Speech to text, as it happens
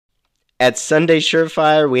At Sunday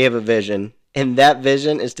Surefire, we have a vision, and that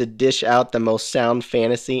vision is to dish out the most sound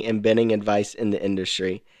fantasy and betting advice in the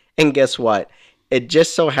industry. And guess what? It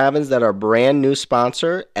just so happens that our brand new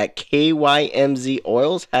sponsor at KYMZ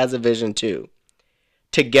Oils has a vision too.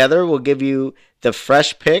 Together, we'll give you the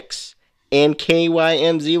fresh picks, and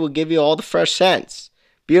KYMZ will give you all the fresh scents.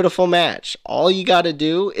 Beautiful match. All you got to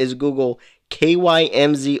do is Google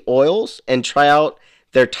KYMZ Oils and try out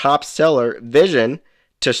their top seller, Vision,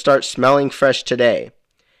 to start smelling fresh today.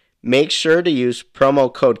 Make sure to use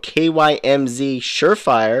promo code KYMZ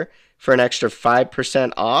Surefire for an extra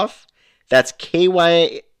 5% off. That's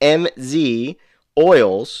KYMZ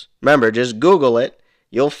Oils. Remember, just Google it.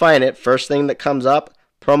 You'll find it. First thing that comes up,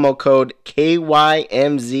 promo code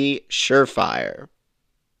KYMZ Surefire.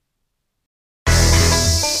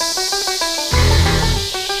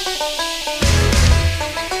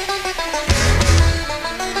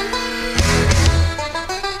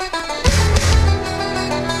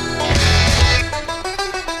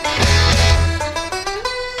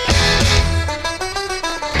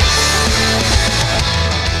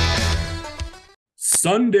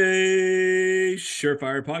 Sunday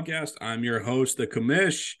Surefire Podcast. I'm your host, the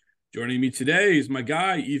Commish. Joining me today is my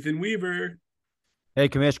guy, Ethan Weaver. Hey,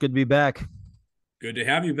 Commish, good to be back. Good to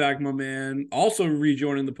have you back, my man. Also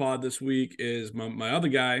rejoining the pod this week is my other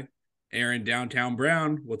guy, Aaron Downtown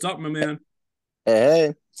Brown. What's up, my man?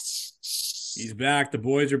 Hey. He's back. The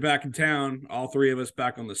boys are back in town. All three of us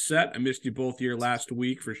back on the set. I missed you both here last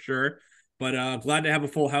week for sure. But glad to have a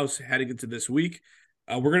full house heading into this week.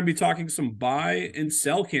 We're going to be talking some buy and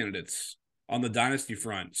sell candidates on the Dynasty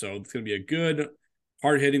front. So it's going to be a good,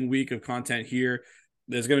 hard-hitting week of content here.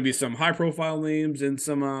 There's going to be some high-profile names and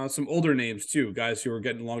some older names too, guys who are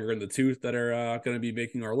getting longer in the tooth that are going to be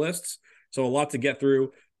making our lists. So a lot to get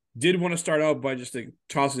through. Did want to start out by just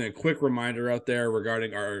tossing a quick reminder out there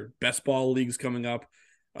regarding our best ball leagues coming up.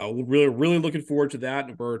 We're really looking forward to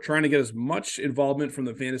that. We're trying to get as much involvement from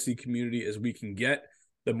the fantasy community as we can get.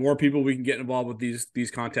 The more people we can get involved with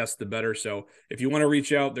these contests, the better. So if you want to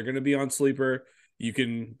reach out, they're going to be on Sleeper. You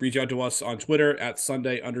can reach out to us on Twitter at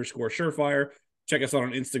Sunday_Surefire. Check us out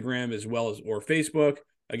on Instagram as well as or Facebook.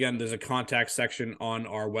 Again, there's a contact section on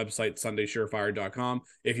our website, SundaySurefire.com.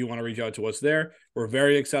 If you want to reach out to us there, we're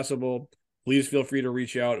very accessible. Please feel free to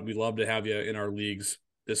reach out. We'd love to have you in our leagues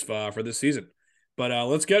for this season. But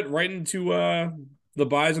let's get right into the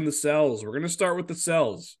buys and the sells. We're going to start with the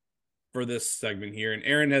sells for this segment here, and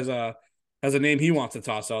Aaron has a name he wants to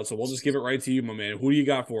toss out, so we'll just give it right to you, my man. Who do you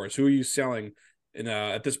got for us? Who are you selling in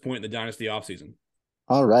at this point in the Dynasty offseason?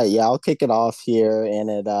 All right, yeah, I'll kick it off here, and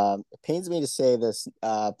it pains me to say this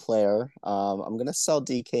player. I'm gonna sell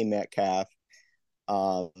DK Metcalf.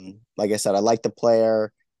 Like I said, I like the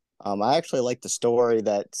player. I actually like the story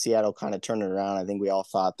that Seattle kind of turned it around. I think we all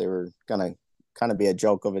thought they were gonna kind of be a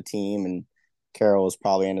joke of a team, and Carroll was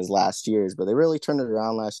probably in his last years, but they really turned it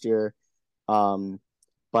around last year.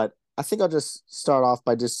 But I think I'll just start off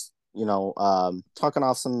by just, talking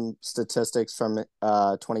off some statistics from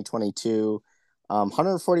 2022.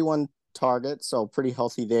 141 targets, so pretty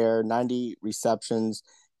healthy there, 90 receptions,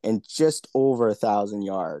 and just over 1,000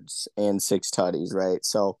 yards and 6 tutties, right?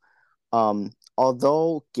 So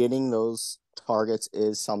although getting those targets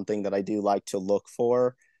is something that I do like to look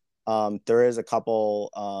for, there is a couple,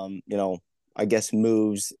 I guess,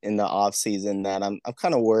 moves in the offseason that I'm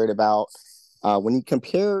kind of worried about. When you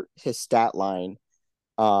compare his stat line,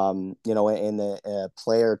 in the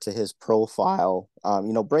player to his profile,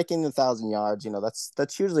 breaking 1,000 yards,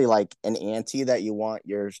 that's usually like an ante that you want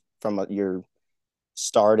your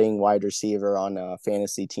starting wide receiver on a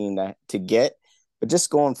fantasy team to get. But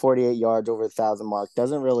just going 48 yards over 1,000 mark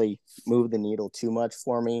doesn't really move the needle too much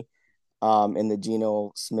for me. In the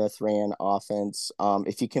Geno Smith ran offense.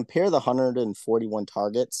 If you compare the 141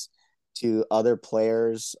 targets to other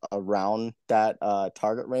players around that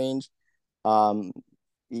target range,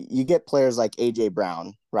 you get players like A.J.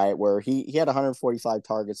 Brown, right, where he had 145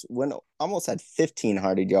 targets, almost had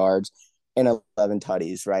 1,500 yards and 11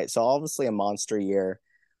 tutties, right? So obviously a monster year.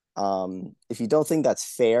 If you don't think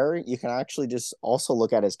that's fair, you can actually just also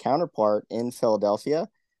look at his counterpart in Philadelphia,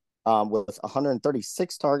 with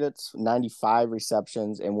 136 targets, 95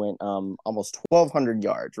 receptions, and went almost 1,200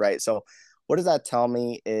 yards, right? So what does that tell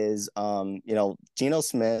me is, Geno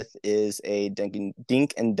Smith is a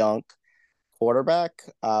dink and dunk quarterback,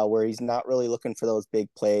 where he's not really looking for those big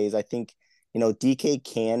plays. I think, DK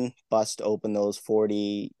can bust open those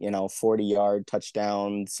 40-yard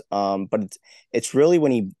touchdowns. But it's really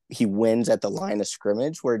when he wins at the line of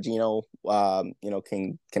scrimmage where Geno,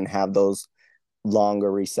 can have those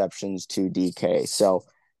longer receptions to DK. So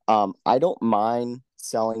I don't mind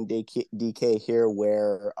selling DK here,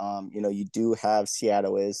 where you do have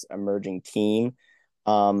Seattle is emerging team.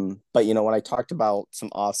 But when I talked about some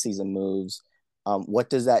offseason moves, what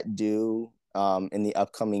does that do in the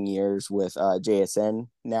upcoming years with JSN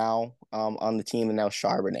now on the team, and now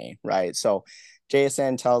Charbonnet, right? So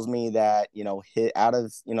JSN tells me that hit out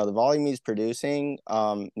of the volume he's producing,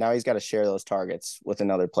 now he's got to share those targets with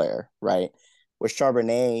another player, right? With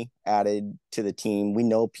Charbonnet added to the team, we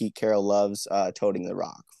know Pete Carroll loves toting the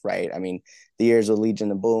rock, right? I mean, the years of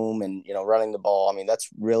Legion of Boom and running the ball. I mean, that's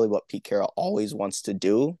really what Pete Carroll always wants to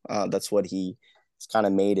do. That's what he's kind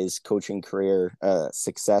of made his coaching career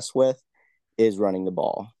success with, is running the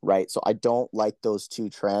ball, right? So I don't like those two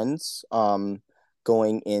trends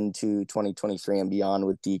going into 2023 and beyond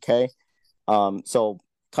with DK. So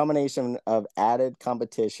combination of added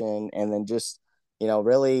competition and then just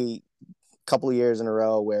really couple of years in a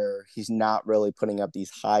row where he's not really putting up these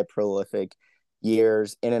high prolific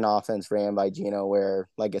years in an offense ran by Gino, where,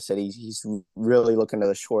 like I said, he's really looking to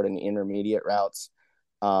the short and intermediate routes.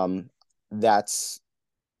 That's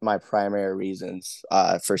my primary reasons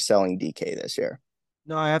for selling DK this year.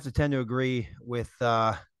 No, I have to tend to agree with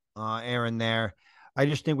Aaron there. I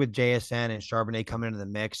just think with JSN and Charbonnet coming into the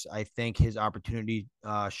mix, I think his opportunity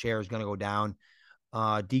share is going to go down.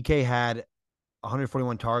 DK had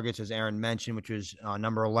 141 targets, as Aaron mentioned, which was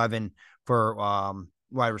number 11 for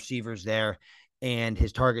wide receivers there. And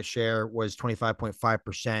his target share was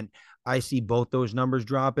 25.5%. I see both those numbers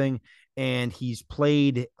dropping. And he's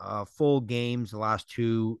played full games the last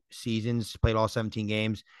 2 seasons, played all 17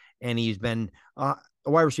 games. And he's been a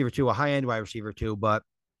wide receiver too, a high-end wide receiver too. But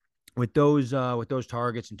with those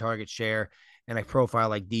targets and target share and a profile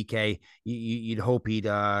like DK, you'd hope he'd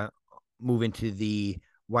move into the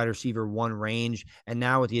wide receiver 1 range. And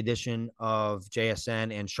now with the addition of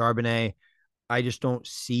JSN and Charbonnet, I just don't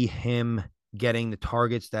see him getting the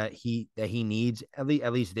targets that he needs, at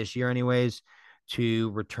least this year anyways,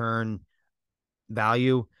 to return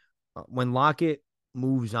value. When Lockett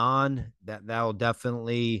moves on, that will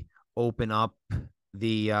definitely open up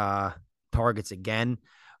the targets again.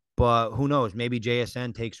 But who knows? Maybe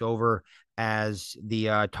JSN takes over as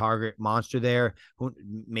the target monster there.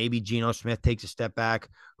 Maybe Geno Smith takes a step back.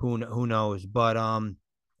 Who knows? But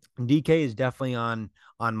DK is definitely on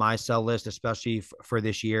my sell list, especially for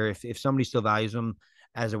this year. If somebody still values him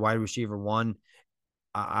as a wide receiver 1,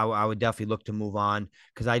 I would definitely look to move on,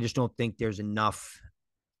 because I just don't think there's enough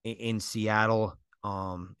in Seattle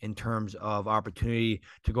in terms of opportunity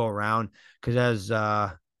to go around. Because as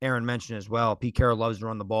Aaron mentioned as well, Pete Carroll loves to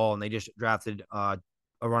run the ball, and they just drafted a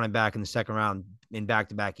running back in the second round in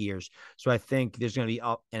back-to-back years. So I think there's going to be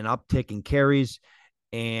an uptick in carries,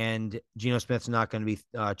 and Geno Smith's not going to be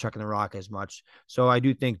chucking the rock as much. So I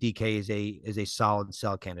do think DK is a solid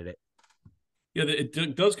sell candidate. Yeah,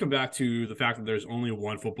 it does come back to the fact that there's only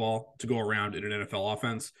one football to go around in an NFL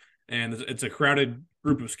offense, and it's a crowded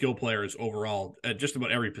group of skill players overall at just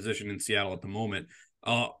about every position in Seattle at the moment.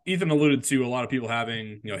 Ethan alluded to a lot of people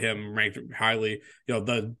having him ranked highly.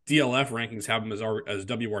 The DLF rankings have him as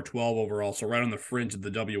WR12 overall, so right on the fringe of the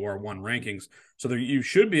WR1 rankings. So you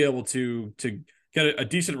should be able to get a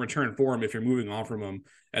decent return for him if you're moving on from him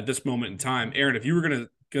at this moment in time. Aaron, if you were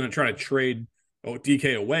gonna try to trade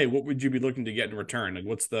DK away, what would you be looking to get in return? Like,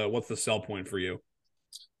 what's the sell point for you?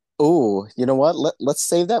 Oh, you know what? Let's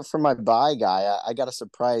save that for my buy guy. I got a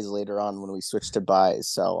surprise later on when we switch to buys,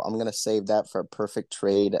 so I'm gonna save that for a perfect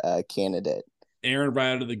trade candidate. Aaron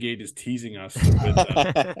right out of the gate is teasing us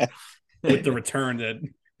with the return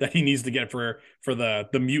that he needs to get for the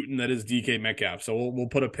mutant that is DK Metcalf. So we'll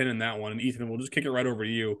put a pin in that one, and Ethan, we'll just kick it right over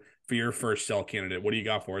to you for your first sell candidate. What do you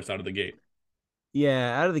got for us out of the gate?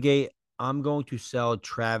 Yeah, out of the gate, I'm going to sell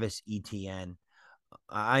Travis Etienne.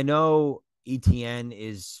 I know Etienne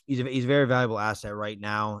he's a very valuable asset right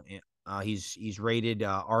now. He's rated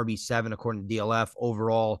RB7 according to DLF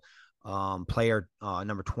overall, player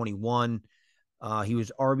number 21. He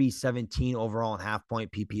was RB17 overall in half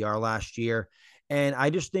point PPR last year, and I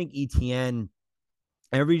just think Etienne.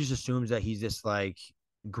 Everybody just assumes that he's this like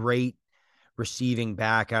great receiving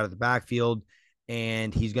back out of the backfield,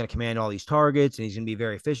 and he's going to command all these targets, and he's going to be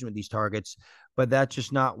very efficient with these targets. But that's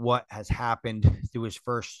just not what has happened through his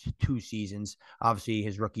first 2 seasons. Obviously,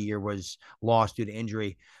 his rookie year was lost due to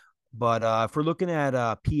injury. But if we're looking at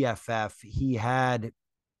PFF, he had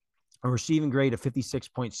a receiving grade of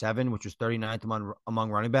 56.7, which was 39th among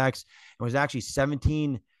running backs, and was actually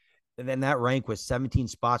 17. And then that rank was 17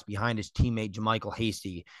 spots behind his teammate JaMychal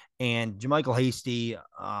Hasty. And JaMychal Hasty,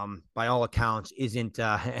 by all accounts, isn't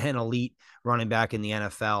an elite running back in the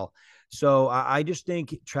NFL. So I just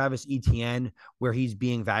think Travis Etienne, where he's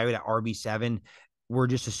being valued at RB7, we're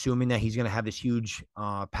just assuming that he's going to have this huge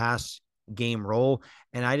pass game role.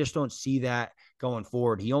 And I just don't see that going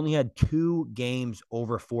forward. He only had 2 games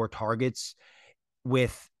over 4 targets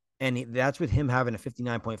and that's with him having a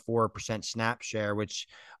 59.4% snap share, which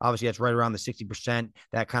obviously that's right around the 60%,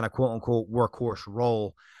 that kind of quote unquote workhorse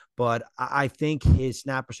role. But I think his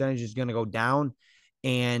snap percentage is going to go down.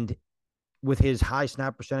 And with his high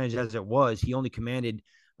snap percentage as it was, he only commanded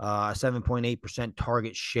a 7.8%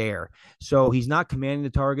 target share. So he's not commanding the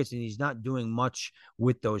targets and he's not doing much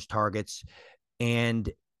with those targets. And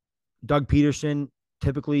Doug Peterson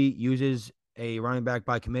typically uses a running back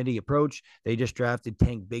by committee approach. They just drafted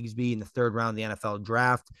Tank Bigsby in the 3rd round of the NFL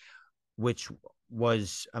draft, which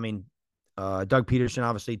was, Doug Peterson,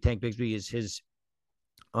 obviously Tank Bigsby is his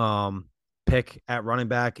pick at running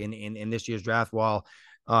back in this year's draft, while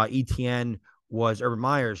ETN was Urban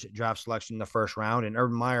Meyer's draft selection in the 1st round. And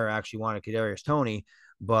Urban Meyer actually wanted Kadarius Toney,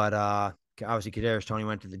 but obviously Kadarius Toney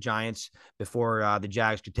went to the Giants before the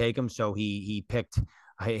Jags could take him. So he picked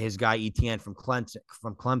his guy ETN from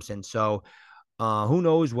Clemson. So who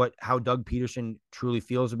knows how Doug Peterson truly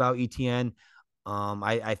feels about ETN.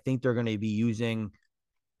 I think they're going to be using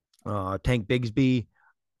Tank Bigsby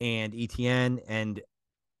and ETN and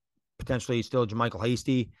potentially still JaMychal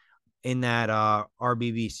Hasty in that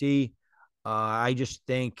RBBC. I just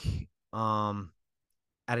think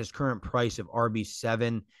at his current price of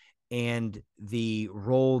RB7 and the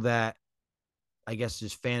role that I guess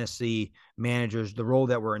as fantasy managers, the role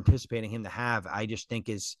that we're anticipating him to have, I just think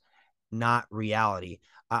is not reality.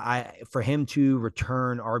 For him to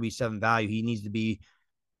return RB7 value, he needs to be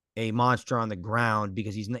a monster on the ground,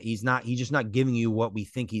 because he's just not giving you what we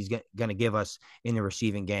think he's going to give us in the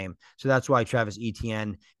receiving game. So that's why Travis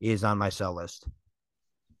Etienne is on my sell list.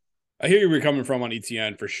 I hear you were coming from on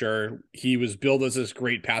ETN for sure. He was billed as this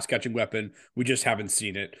great pass catching weapon. We just haven't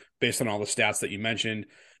seen it based on all the stats that you mentioned.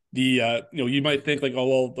 You might think like,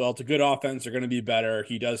 oh, well, it's a good offense. They're going to be better.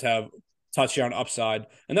 He does have touchdown upside,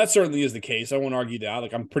 and that certainly is the case. I won't argue that.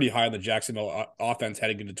 Like, I'm pretty high on the Jacksonville offense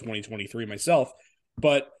heading into 2023 myself,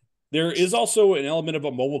 but there is also an element of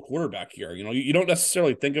a mobile quarterback here. You don't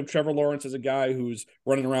necessarily think of Trevor Lawrence as a guy who's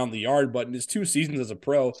running around the yard, but in his 2 seasons as a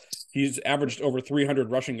pro, he's averaged over 300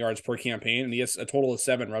 rushing yards per campaign, and he has a total of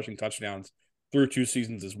 7 rushing touchdowns through 2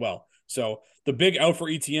 seasons as well. So the big out for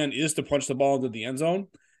ETN is to punch the ball into the end zone.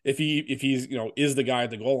 If he's is the guy at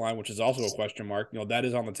the goal line, which is also a question mark, that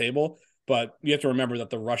is on the table. But you have to remember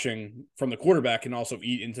that the rushing from the quarterback can also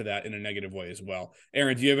eat into that in a negative way as well.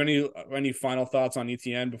 Aaron, do you have any final thoughts on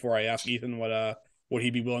ETN before I ask Ethan what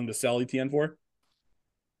he'd be willing to sell ETN for?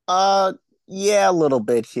 Yeah, a little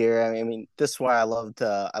bit here. I mean, this is why I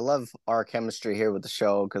love our chemistry here with the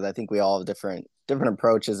show, because I think we all have different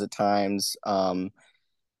approaches at times.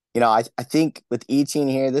 I think with ETN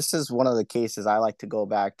here, this is one of the cases I like to go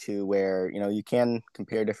back to where, you can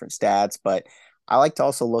compare different stats, but I like to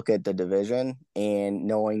also look at the division and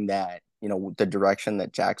knowing that, the direction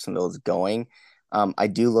that Jacksonville is going. I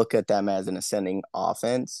do look at them as an ascending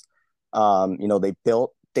offense. They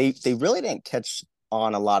really didn't catch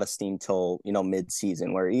on a lot of steam till,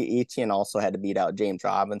 mid-season, where ETN also had to beat out James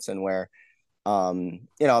Robinson, where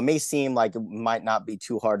it may seem like it might not be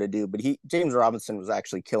too hard to do, but James Robinson was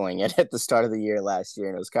actually killing it at the start of the year last year,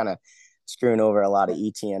 and it was kind of screwing over a lot of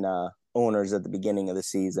ETN owners at the beginning of the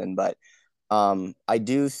season. But I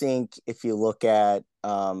do think if you look at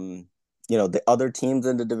the other teams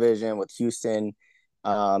in the division, with Houston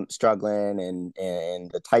struggling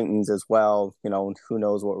and the Titans as well, who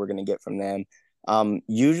knows what we're going to get from them.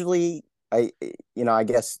 Usually I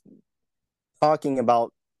guess talking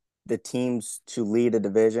about the teams to lead a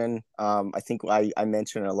division, I think I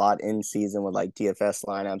mentioned a lot in season with like DFS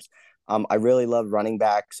lineups. I really love running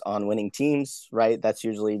backs on winning teams, right? That's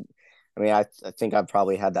usually, I think I've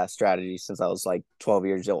probably had that strategy since I was like 12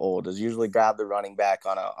 years old, is usually grab the running back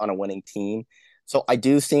on a winning team. So I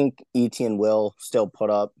do think ETN will still put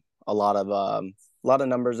up a lot of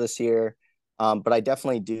numbers this year. But I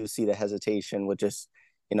definitely do see the hesitation with just,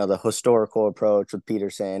 the historical approach with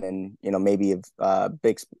Peterson, and, maybe if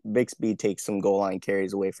Bixby takes some goal line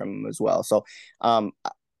carries away from him as well. So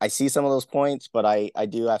I see some of those points, but I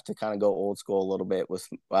do have to kind of go old school a little bit with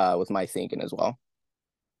my thinking as well.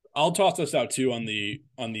 I'll toss this out too on the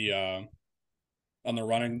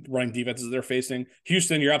running defenses they're facing.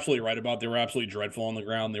 Houston, you're absolutely right about. They were absolutely dreadful on the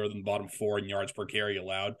ground. They were in the bottom 4 in yards per carry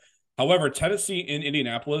allowed. However, Tennessee and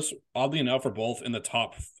Indianapolis, oddly enough, are both in the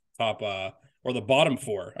top or the bottom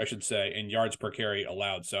 4, I should say, in yards per carry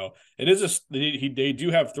allowed. So it is they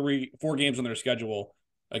do have 4 games on their schedule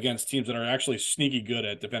against teams that are actually sneaky good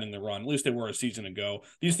at defending the run. At least they were a season ago.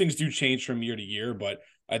 These things do change from year to year, but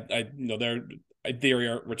they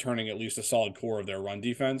are returning at least a solid core of their run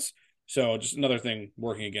defense. So just another thing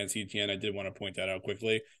working against ETN. I did want to point that out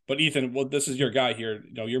quickly. But Ethan, well, this is your guy here.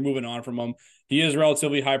 You're moving on from him. He is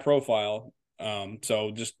relatively high profile.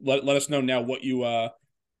 So just let us know now what you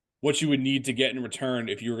would need to get in return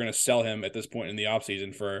if you were going to sell him at this point in the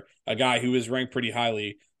offseason for a guy who is ranked pretty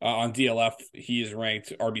highly on DLF. He is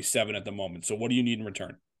ranked RB7 at the moment. So what do you need in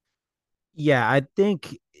return? Yeah, I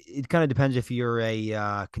think it kind of depends if you're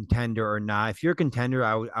a contender or not. If you're a contender,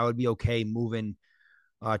 I would be okay moving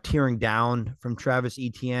tearing down from Travis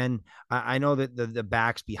Etienne. I know that the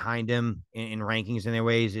backs behind him in rankings in their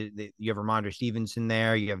ways. You have Ramondre Stevenson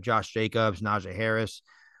there. You have Josh Jacobs, Najee Harris,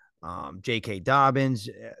 J.K. Dobbins.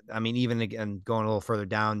 I mean, even again, going a little further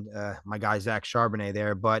down, my guy Zach Charbonnet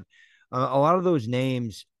there. But a lot of those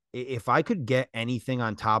names, if I could get anything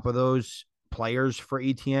on top of those players for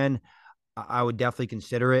Etienne, I would definitely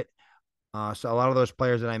consider it. So a lot of those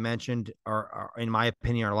players that I mentioned in my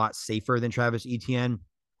opinion, are a lot safer than Travis Etienne.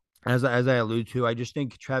 As I alluded to, I just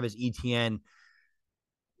think Travis Etienne,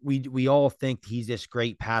 we all think he's this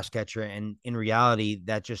great pass catcher, and in reality,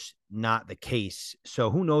 that's just not the case.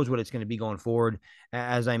 So who knows what it's going to be going forward?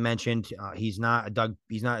 As I mentioned, he's not a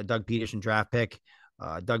Doug Peterson draft pick.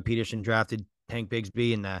 Doug Peterson drafted Tank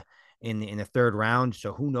Bigsby in the third round.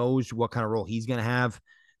 So who knows what kind of role he's going to have?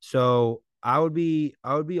 So I would be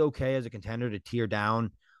okay as a contender to tear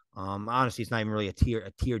down. Honestly, it's not even really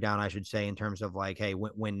a tear down, I should say, in terms of like, hey,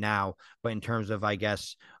 win now, but in terms of, I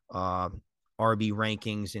guess, RB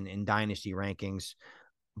rankings and dynasty rankings.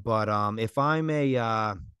 But if I'm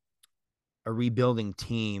a rebuilding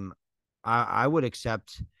team, I would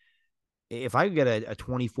accept if I could get a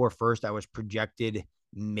 24 first. I was projected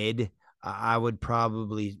mid. I would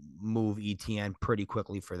probably move ETN pretty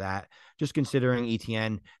quickly for that. Just considering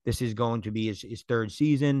ETN, this is going to be his third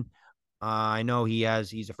season. I know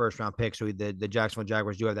he's a first round pick, so the Jacksonville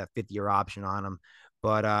Jaguars do have that 5th-year option on him.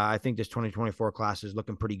 But I think this 2024 class is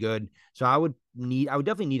looking pretty good. So I would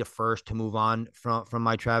definitely need a first to move on from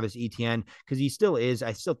my Travis Etienne, because he still is.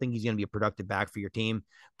 I still think he's going to be a productive back for your team.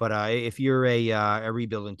 But if you're a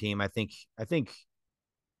rebuilding team, I think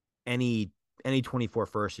any 24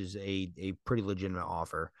 first is a pretty legitimate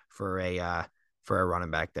offer for a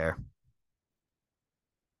running back there.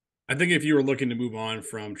 I think if you were looking to move on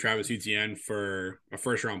from Travis Etienne for a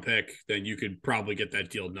first round pick, then you could probably get that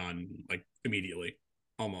deal done like immediately,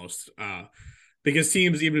 almost. Because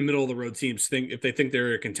teams, even middle of the road teams, think if they think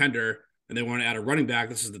they're a contender and they want to add a running back,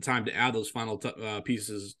 this is the time to add those final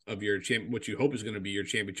pieces of your what you hope is going to be your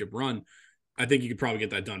championship run. I think you could probably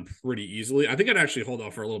get that done pretty easily. I think I'd actually hold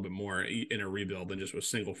off for a little bit more in a rebuild than just with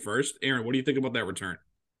single first. Aaron, what do you think about that return?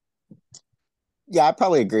 Yeah, I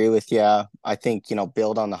probably agree with you. I think,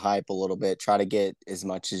 build on the hype a little bit, try to get as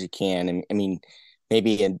much as you can. And I mean,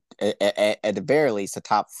 maybe at the very least, a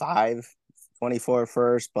top 5 24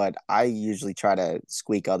 first, but I usually try to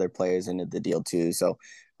squeak other players into the deal too. So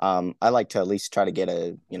I like to at least try to get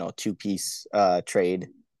a, 2-piece trade.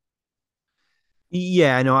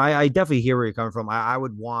 Yeah, no, I definitely hear where you're coming from. I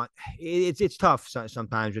would want it's tough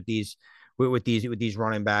sometimes with these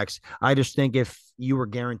running backs. I just think if you were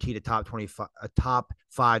guaranteed a top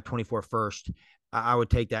 5 24 first, I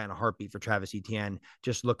would take that in a heartbeat for Travis Etienne.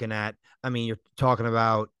 Just looking at, I mean, you're talking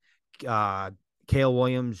about Cale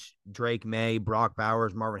Williams, Drake May, Brock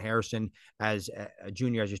Bowers, Marvin Harrison as a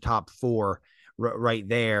junior as your top 4 right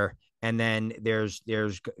there. And then there's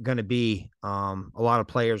going to be a lot of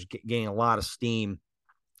players gaining a lot of steam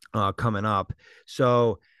coming up.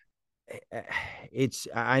 So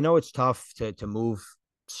I know it's tough to move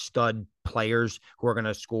stud players who are going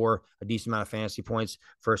to score a decent amount of fantasy points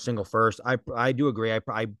for a single first. I do agree.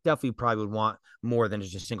 I definitely probably would want more than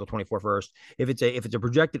just a single 24 first. If it's a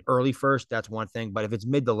projected early first, that's one thing. But if it's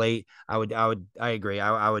mid to late, I agree.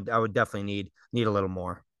 I would definitely need a little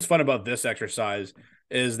more. What's fun about this exercise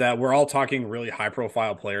is that we're all talking really high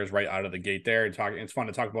profile players right out of the gate there. It's fun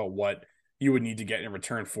to talk about what you would need to get in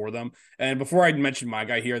return for them. And before I mention my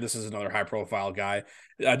guy here, this is another high profile guy.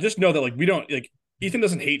 Just know that we don't Ethan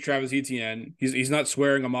doesn't hate Travis Etienne. He's not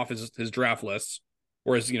swearing him off his draft lists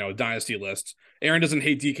or his dynasty lists. Aaron doesn't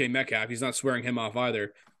hate DK Metcalf. He's not swearing him off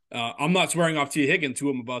either. I'm not swearing off T Higgins, who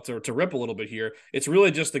I'm about to rip a little bit here. It's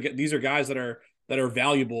really just these are guys that are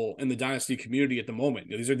valuable in the dynasty community at the moment.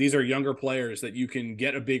 These are younger players that you can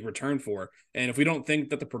get a big return for. And if we don't think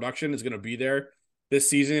that the production is going to be there this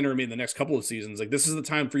season or maybe the next couple of seasons, this is the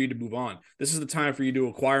time for you to move on. This is the time for you to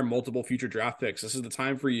acquire multiple future draft picks. This is the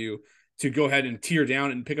time for you to go ahead and tear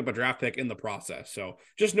down and pick up a draft pick in the process. So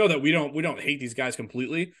just know that we don't hate these guys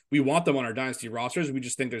completely. We want them on our dynasty rosters. We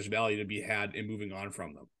just think there's value to be had in moving on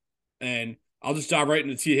from them. And I'll just dive right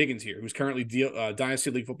into T. Higgins here, who's currently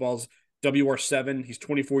Dynasty League Football's WR7. He's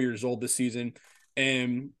 24 years old this season.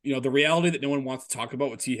 And, the reality that no one wants to talk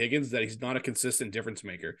about with T. Higgins is that he's not a consistent difference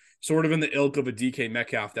maker, sort of in the ilk of a DK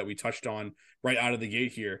Metcalf that we touched on right out of the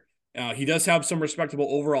gate here. He does have some respectable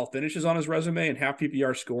overall finishes on his resume and half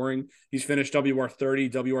PPR scoring. He's finished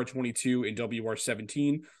WR30, WR22, and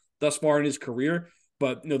WR17 thus far in his career.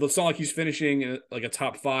 But it's not like he's finishing like a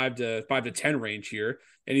top 5 to 10 range here.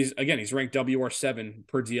 And he's ranked WR7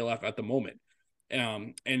 per DLF at the moment.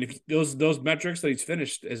 And if those metrics that he's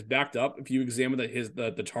finished is backed up, if you examine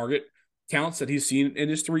the target counts that he's seen in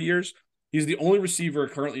his 3 years, he's the only receiver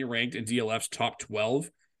currently ranked in DLF's top 12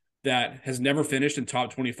 that has never finished in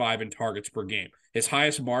top 25 in targets per game. His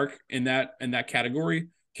highest mark in that category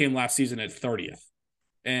came last season at 30th.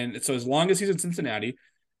 And so as long as he's in Cincinnati,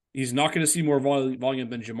 he's not going to see more volume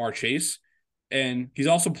than Jamar Chase. And he's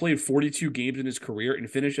also played 42 games in his career and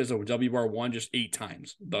finished as a WR1 just 8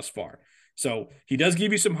 times thus far. So he does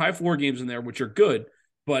give you some high floor games in there, which are good.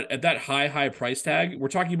 But at that high price tag, we're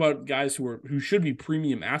talking about guys who should be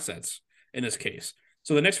premium assets in this case.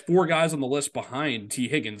 So the next 4 guys on the list behind T.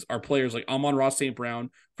 Higgins are players like Amon-Ra St. Brown,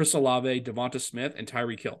 Chris Olave, Devonta Smith, and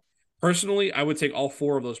Tyreek Hill. Personally, I would take all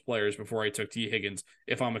 4 of those players before I took T. Higgins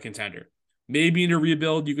if I'm a contender. Maybe in a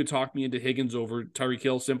rebuild, you could talk me into Higgins over Tyreek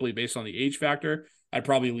Hill simply based on the age factor. I'd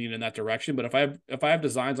probably lean in that direction. But if I have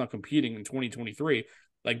designs on competing in 2023,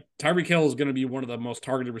 like Tyreek Hill is going to be one of the most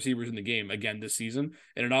targeted receivers in the game again this season,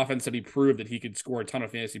 and an offense that he proved that he could score a ton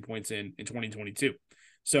of fantasy points in 2022.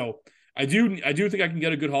 So I do think I can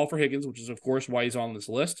get a good haul for Higgins, which is of course why he's on this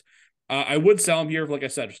list. I would sell him here, like I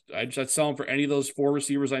said, I'd sell him for any of those 4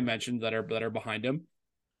 receivers I mentioned that are behind him.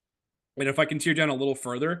 And if I can tear down a little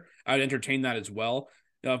further, I'd entertain that as well.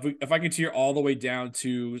 If I can tear all the way down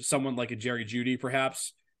to someone like a Jerry Jeudy,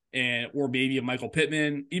 perhaps, or maybe a Michael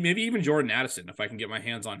Pittman, maybe even Jordan Addison, if I can get my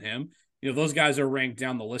hands on him. Those guys are ranked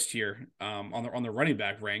down the list here on the running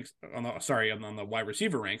back ranks, on the wide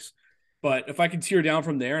receiver ranks. But if I can tear down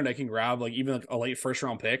from there and I can grab like even a late first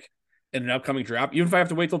round pick in an upcoming draft, even if I have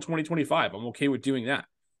to wait till 2025, I'm okay with doing that.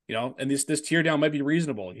 And this tear down might be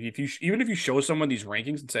reasonable. Even if you show someone these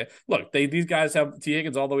rankings and say, look, these guys have T.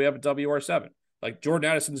 Higgins all the way up at WR7. Like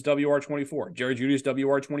Jordan Addison's WR24, Jerry Jeudy's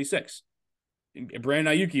WR26. And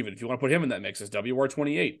Brandon Ayuk, even if you want to put him in that mix, is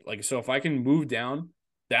WR28. Like, so if I can move down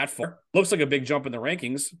that far, looks like a big jump in the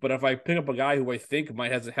rankings. But if I pick up a guy who I think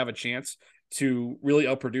might have a chance to really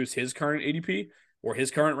outproduce his current ADP or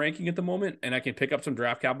his current ranking at the moment, and I can pick up some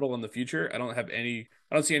draft capital in the future, I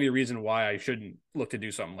don't see any reason why I shouldn't look to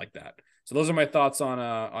do something like that. So those are my thoughts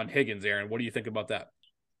on Higgins, Aaron. What do you think about that?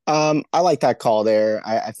 I like that call there.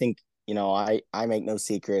 I think, I make no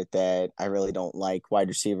secret that I really don't like wide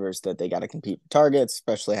receivers that they got to compete for targets,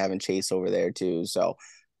 especially having Chase over there too. So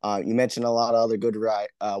you mentioned a lot of other good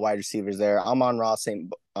wide receivers there. Amon-Ra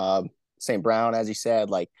St. Brown, as you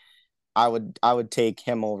said, like I would take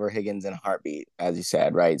him over Higgins in a heartbeat, as you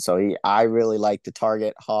said, right? So I really like the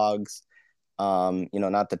target hogs,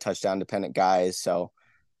 not the touchdown dependent guys. So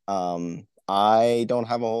I don't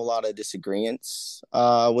have a whole lot of disagreements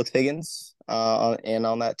with Higgins and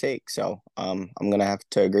on that take. So I'm gonna have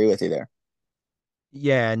to agree with you there.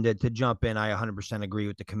 Yeah, and to jump in, I 100% agree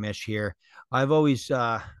with the commish here. I've always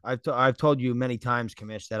I've told you many times,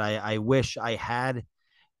 commish, that I wish I had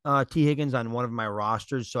T. Higgins on one of my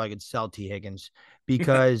rosters so I could sell T. Higgins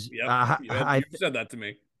because Yep, you've said that to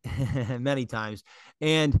me many times.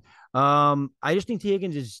 And I just think T.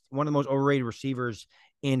 Higgins is one of the most overrated receivers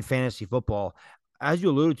in fantasy football. As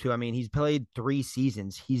you alluded to, I mean, he's played 3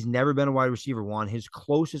 seasons. He's never been a wide receiver 1. His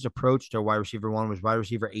closest approach to a wide receiver 1 was wide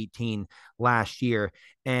receiver 18 last year.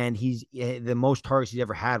 And the most targets he's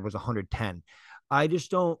ever had was 110. I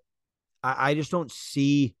just don't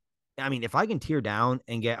see. I mean, if I can tear down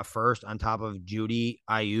and get a first on top of Jeudy,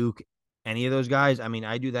 Ayuk, any of those guys, I mean,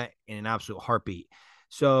 I do that in an absolute heartbeat.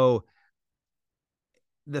 So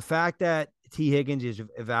the fact that T. Higgins is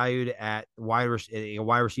valued at wide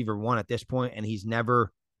receiver 1 at this point, and he's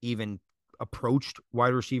never even approached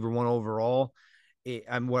wide receiver 1 overall,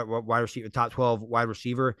 I'm what wide receiver, top 12 wide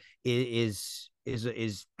receiver is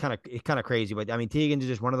kind of crazy. But I mean, T. Higgins is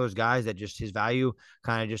just one of those guys that just his value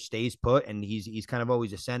kind of just stays put, and he's kind of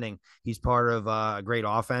always ascending. He's part of a great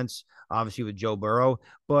offense, obviously with Joe Burrow.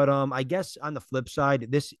 But I guess on the flip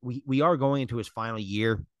side, we are going into his final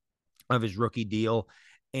year of his rookie deal,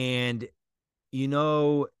 and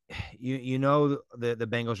the Bengals are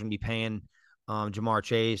going to be paying Jamar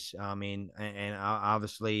Chase. I mean, and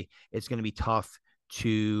obviously it's going to be tough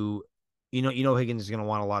to, Higgins is going to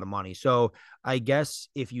want a lot of money. So I guess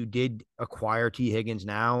if you did acquire T. Higgins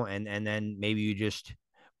now and then maybe you just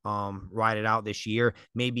ride it out this year.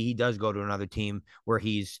 Maybe he does go to another team where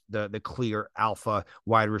he's the clear alpha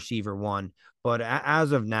wide receiver one. But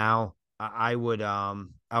as of now, I would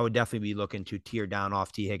definitely be looking to tear down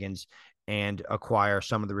off T Higgins and acquire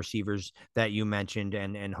some of the receivers that you mentioned,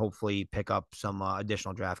 and hopefully pick up some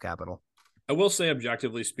additional draft capital. I will say,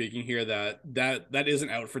 objectively speaking here, that isn't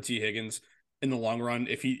out for T Higgins in the long run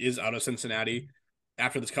if he is out of Cincinnati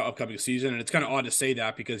after this upcoming season. And it's kind of odd to say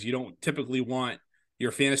that because you don't typically want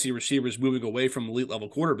your fantasy receivers moving away from elite level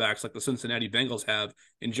quarterbacks like the Cincinnati Bengals have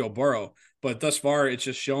in Joe Burrow. But thus far, it's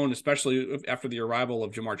just shown, especially after the arrival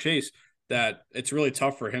of Jamar Chase, that it's really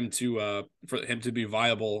tough for him to be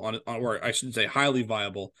viable on, or I should say, highly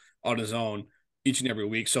viable on his own each and every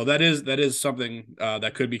week. So that is something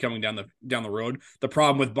that could be coming down the road. The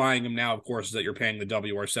problem with buying him now, of course, is that you're paying the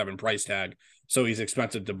WR7 price tag, so he's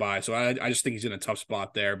expensive to buy. So I just think he's in a tough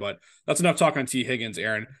spot there. But that's enough talk on T Higgins,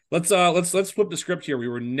 Aaron. Let's flip the script here. We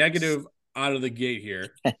were negative out of the gate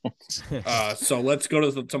here, so let's go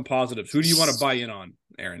to some positives. Who do you want to buy in on,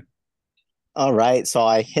 Aaron? All right. So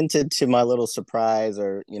I hinted to my little surprise,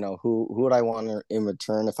 or who would I want in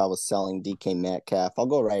return if I was selling DK Metcalf? I'll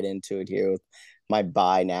go right into it here with my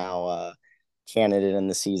buy now candidate in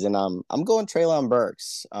the season. I'm going Treylon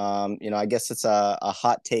Burks. I guess it's a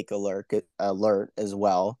hot take alert as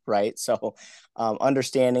well, right? So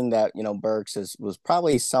understanding that Burks was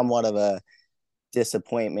probably somewhat of a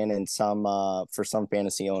disappointment in some for some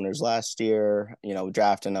fantasy owners last year,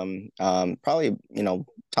 drafting them probably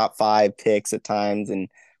top 5 picks at times in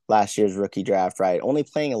last year's rookie draft, right? Only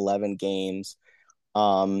playing 11 games.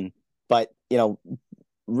 But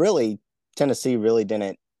really Tennessee really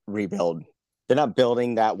didn't rebuild. They're not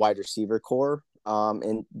building that wide receiver core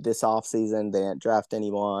in this offseason. They didn't draft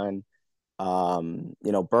anyone.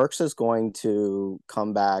 Burks is going to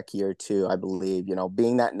come back year 2, I believe,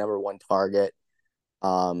 being that number 1 target.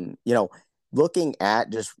 Looking at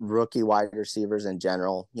just rookie wide receivers in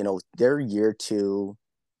general, their year 2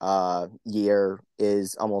 year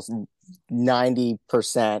is almost 90%.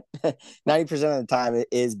 90% of the time it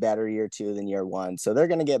is better year 2 than year 1. So they're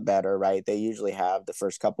going to get better, right? They usually have the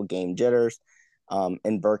first couple game jitters.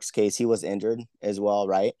 In Burke's case, he was injured as well,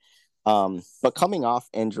 right? But coming off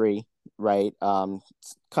injury, right? Kind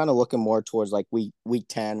of looking more towards like week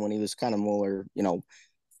 10 when he was kind of more,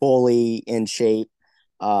 fully in shape.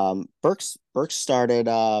 Burks started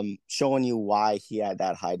showing you why he had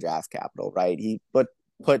that high draft capital, right? He put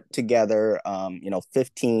together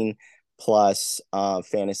 15 plus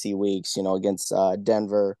fantasy weeks, against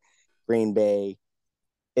Denver, Green Bay.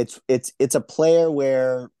 It's a player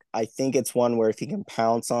where I think it's one where if he can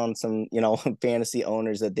pounce on some, fantasy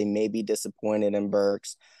owners that they may be disappointed in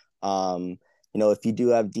Burks. If you do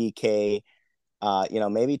have DK,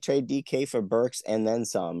 maybe trade DK for Burks and then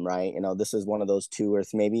some, right? This is one of those 2 or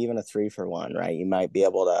maybe even a 3 for 1, right? You might be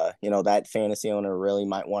able to, that fantasy owner really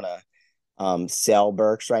might want to sell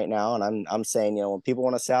Burks right now. And I'm saying, when people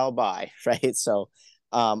want to sell, buy, right? So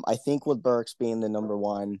I think with Burks being the number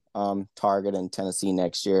 1 target in Tennessee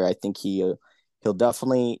next year, I think he'll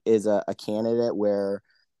definitely is a candidate where,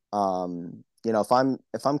 if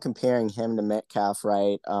I'm comparing him to Metcalf,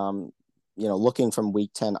 right? Looking from week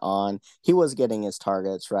 10 on, he was getting his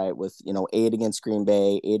targets, right? With, 8 against Green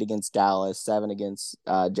Bay, 8 against Dallas, 7 against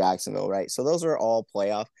Jacksonville, right? So those are all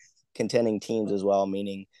playoff contending teams as well,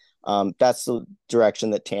 meaning that's the direction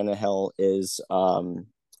that Tannehill is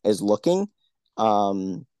looking.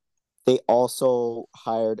 They also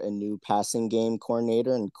hired a new passing game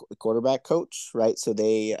coordinator and quarterback coach, right? So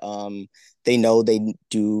they know they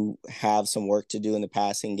do have some work to do in the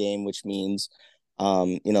passing game, which means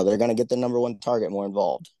they're going to get the number 1 target more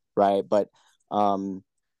involved, right? But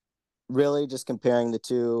really just comparing the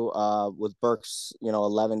 2 with Burks,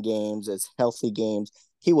 11 games as healthy games,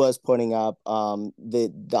 he was putting up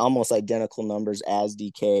the almost identical numbers as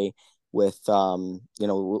DK with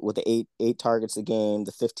with the eight targets a game,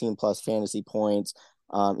 the 15 plus fantasy points.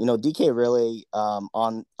 DK really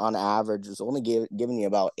on average is only giving you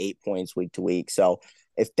about 8 points week to week. So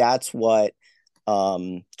if that's what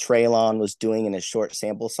Treylon was doing in a short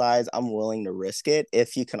sample size, I'm willing to risk it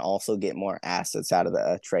if you can also get more assets out of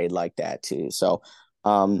the trade like that too. So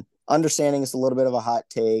understanding it's a little bit of a hot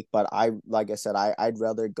take, but like I said, I'd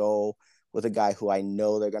rather go with a guy who I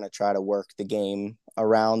know they're going to try to work the game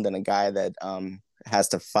around than a guy that has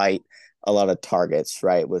to fight a lot of targets,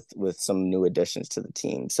 right? With some new additions to the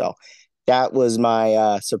team. So that was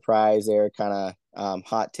my surprise there, kind of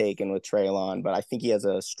hot taken with Treylon, but I think he has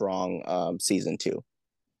a strong season 2.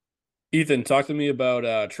 Ethan, talk to me about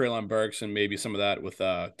Treylon Burks and maybe some of that with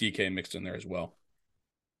DK mixed in there as well.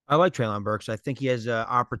 I like Traylon Burks. I think he has an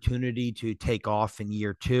opportunity to take off in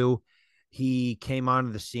year two. He came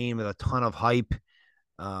onto the scene with a ton of hype.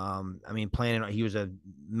 I mean, he was a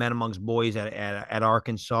man amongst boys at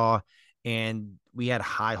Arkansas, and we had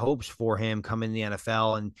high hopes for him coming in the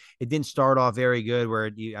NFL. And it didn't start off very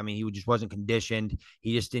good. He just wasn't conditioned.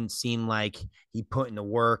 He just didn't seem like he put in the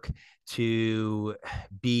work to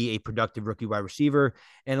be a productive rookie wide receiver.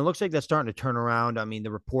 And it looks like that's starting to turn around. I mean,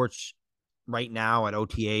 the reports right now at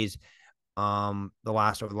OTAs, over the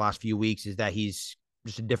last few weeks, is that he's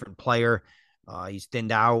just a different player. He's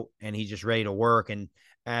thinned out and he's just ready to work. And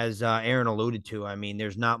as Aaron alluded to, I mean,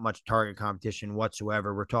 there's not much target competition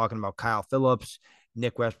whatsoever. We're talking about Kyle Phillips,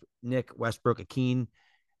 Nick Westbrook, Akine,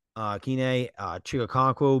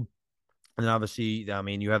 Chigakonkwo, and then obviously, I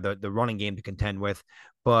mean, you have the running game to contend with.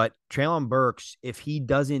 But Traylon Burks, if he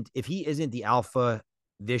isn't the alpha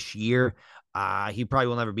this year, he probably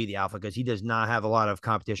will never be the alpha because he does not have a lot of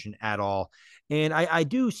competition at all. And I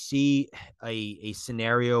do see a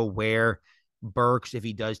scenario where Burks, if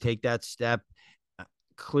he does take that step,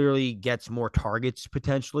 clearly gets more targets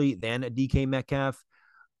potentially than a DK Metcalf.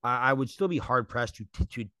 I would still be hard pressed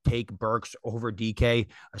to take Burks over DK,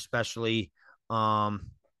 especially like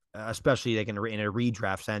in a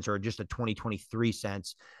redraft sense or just a 2023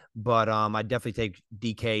 sense. But I definitely take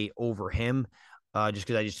DK over him just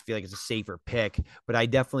because I just feel like it's a safer pick. But I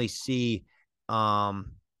definitely see a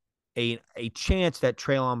chance that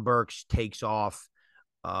Traylon Burks takes off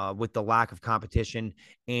with the lack of competition,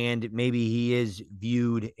 and maybe he is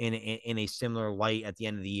viewed in a similar light at the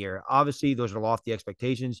end of the year. Obviously, those are lofty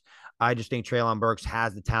expectations. I just think Traylon Burks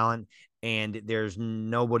has the talent, and there's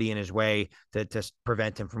nobody in his way to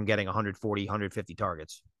prevent him from getting 140, 150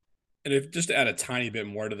 targets. And if just to add a tiny bit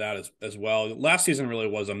more to that as well, last season really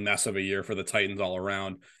was a mess of a year for the Titans all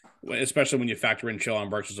around, especially when you factor in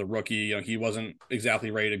Traylon Burks as a rookie. You know, he wasn't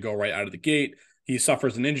exactly ready to go right out of the gate. He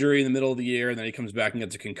suffers an injury in the middle of the year, and then he comes back and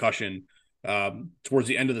gets a concussion towards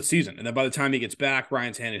the end of the season. And then by the time he gets back,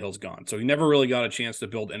 Ryan Tannehill's gone. So he never really got a chance to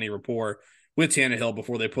build any rapport with Tannehill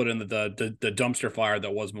before they put in the dumpster fire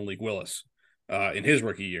that was Malik Willis in his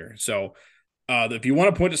rookie year. So if you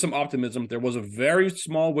want to point to some optimism, there was a very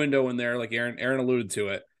small window in there, like Aaron alluded to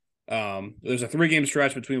it. There's a 3-game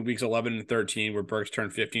stretch between weeks 11 and 13 where Burks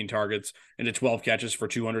turned 15 targets into 12 catches for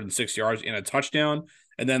 206 yards and a touchdown.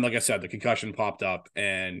 And then, like I said, the concussion popped up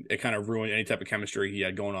and it kind of ruined any type of chemistry he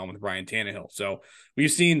had going on with Ryan Tannehill. So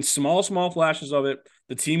we've seen small flashes of it.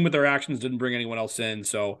 The team with their actions didn't bring anyone else in.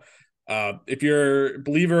 So if you're a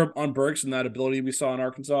believer on Burks and that ability we saw in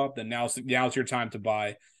Arkansas, then now's your time to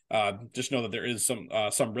buy. Just know that there is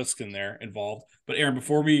some risk in there involved. But Aaron,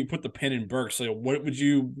 before we put the pin in Burks, so what would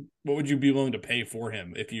you be willing to pay for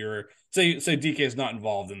him if you're say DK is not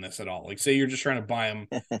involved in this at all? Like say you're just trying to buy him,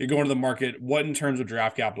 you're going to the market. What in terms of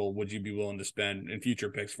draft capital would you be willing to spend in future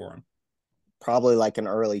picks for him? Probably like an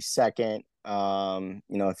early second.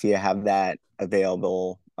 If you have that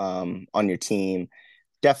available on your team,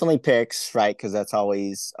 definitely picks, right? Because that's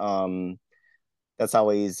always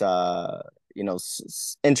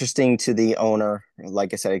interesting to the owner.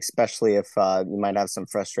 Like I said, especially if you might have some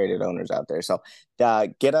frustrated owners out there. So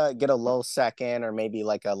get a low second or maybe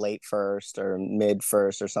like a late first or mid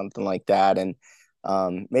first or something like that, and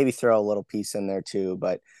maybe throw a little piece in there too.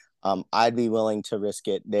 But I'd be willing to risk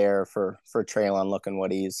it there for Traylon, looking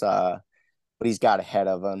what he's got ahead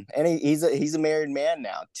of him, and he's a married man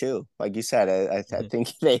now too. Like you said, I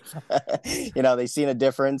think they've they've seen a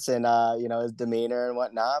difference in his demeanor and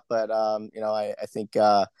whatnot. But I think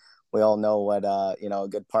we all know what a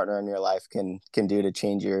good partner in your life can do to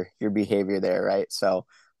change your behavior there, right? So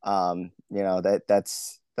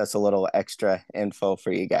that's a little extra info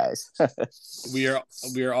for you guys. we are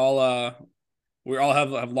all we all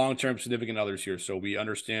have long-term significant others here, so we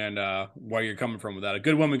understand where you're coming from with that. A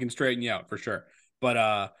good woman can straighten you out for sure.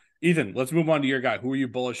 But Ethan, let's move on to your guy. Who are you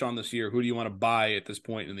bullish on this year? Who do you want to buy at this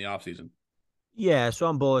point in the offseason? Yeah, so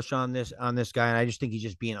I'm bullish on this guy, and I just think he's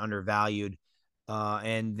just being undervalued.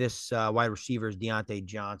 And this wide receiver is Deontay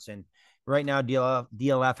Johnson. Right now,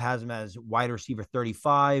 DLF has him as wide receiver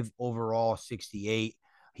 35, overall 68.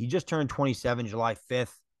 He just turned 27 July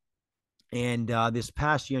 5th. And this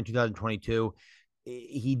past year in 2022,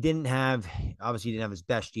 he didn't have his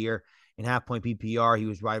best year in half point PPR. He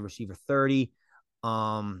was wide receiver 30.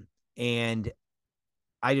 And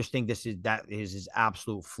I just think that is his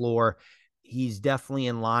absolute floor. He's definitely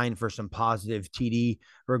in line for some positive TD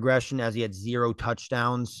regression as he had 0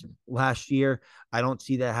 touchdowns last year. I don't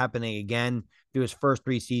see that happening again. Through his first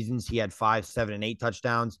 3 seasons, he had 5, 7, and 8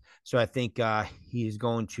 touchdowns. So I think he's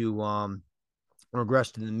going to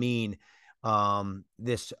regress to the mean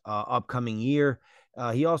this upcoming year.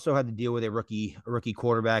 He also had to deal with a rookie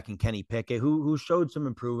quarterback in Kenny Pickett, who showed some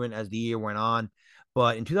improvement as the year went on.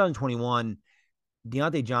 But in 2021,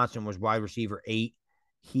 Deontay Johnson was wide receiver 8.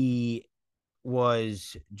 He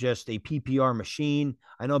was just a PPR machine.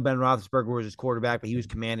 I know Ben Roethlisberger was his quarterback, but he was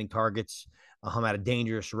commanding targets at a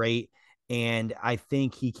dangerous rate. And I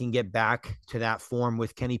think he can get back to that form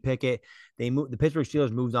with Kenny Pickett. The Pittsburgh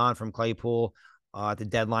Steelers moved on from Claypool at the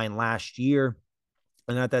deadline last year.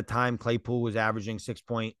 And at that time, Claypool was averaging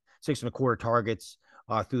 6.625 targets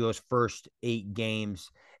through those first 8 games.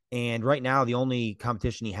 And right now, the only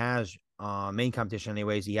competition he has, main competition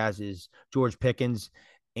anyways, he has is George Pickens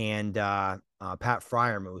and Pat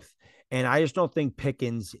Freiermuth. And I just don't think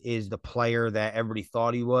Pickens is the player that everybody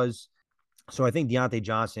thought he was. So I think Deontay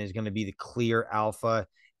Johnson is going to be the clear alpha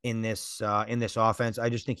in this offense. I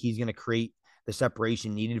just think he's going to create the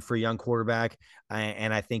separation needed for a young quarterback.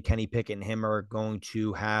 And I think Kenny Pickett and him are going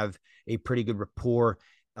to have a pretty good rapport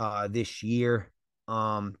this year.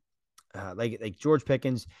 Like George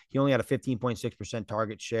Pickens, he only had a 15.6%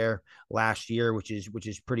 target share last year, which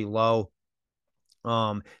is pretty low.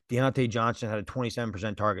 Deontay Johnson had a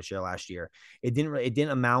 27% target share last year. It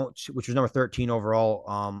didn't amount, which was number 13 overall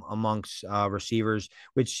amongst receivers,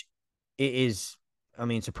 which is, I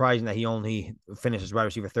mean, surprising that he only finishes wide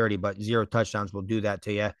receiver 30, but 0 touchdowns will do that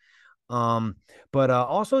to you. But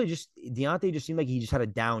also Deontay just seemed like he just had a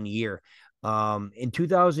down year. In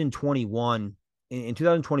 2021, he had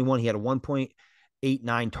a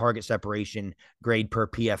 1.89 target separation grade per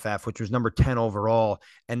PFF, which was number 10 overall.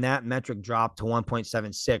 And that metric dropped to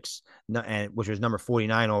 1.76, which was number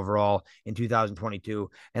 49 overall in 2022.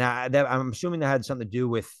 And I'm assuming that had something to do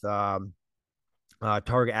with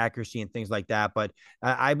target accuracy and things like that. But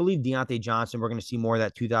I believe Deontay Johnson, we're going to see more of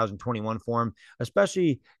that 2021 form,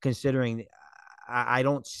 especially considering I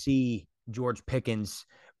don't see George Pickens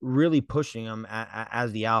really pushing him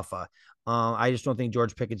as the alpha. I just don't think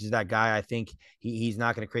George Pickens is that guy. I think he's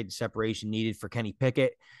not going to create the separation needed for Kenny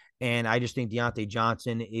Pickett. And I just think Deontay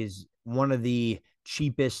Johnson is one of the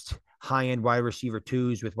cheapest high-end wide receiver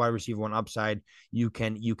 2s with wide receiver 1 upside you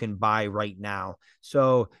can buy right now.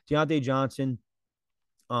 So Deontay Johnson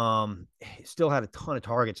still had a ton of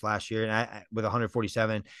targets last year and with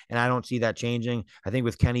 147, and I don't see that changing. I think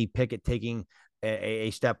with Kenny Pickett taking a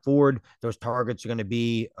step forward, those targets are going to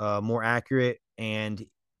be more accurate, and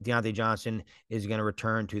Deontay Johnson is going to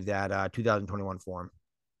return to that 2021 form.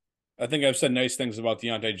 I think I've said nice things about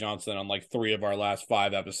Deontay Johnson on like 3 of our last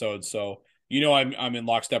 5 episodes. So, I'm in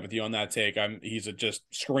lockstep with you on that take. Just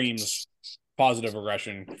screams positive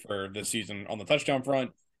regression for this season on the touchdown front,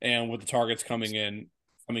 and with the targets coming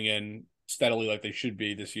in steadily like they should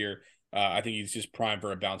be this year. I think he's just primed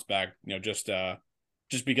for a bounce back, just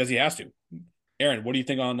because he has to. Aaron, what do you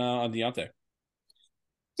think on Deontay?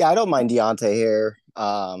 Yeah, I don't mind Deontay here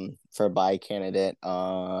for a buy candidate.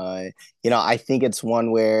 I think it's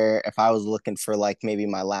one where if I was looking for like maybe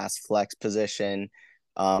my last flex position,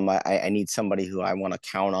 I need somebody who I want to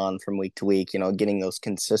count on from week to week, getting those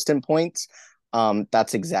consistent points.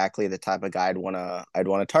 That's exactly the type of guy I'd want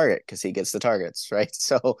to target because he gets the targets, right?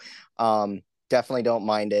 So definitely don't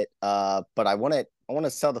mind it. But I want to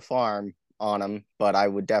sell the farm on him, but I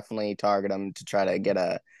would definitely target him to try to get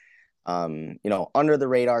a under the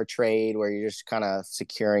radar trade where you're just kind of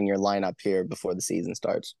securing your lineup here before the season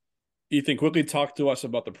starts. Ethan, quickly talk to us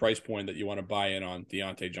about the price point that you want to buy in on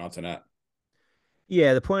Deontay Johnson at.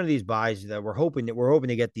 Yeah, the point of these buys is that we're hoping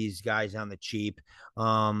to get these guys on the cheap.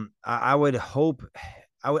 I would hope,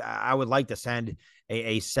 I would like to send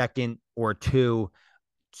a second or two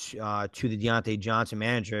to the Deontay Johnson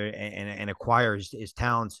manager and acquire his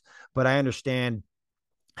talents. But I understand,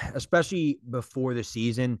 especially before the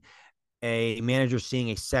season, a manager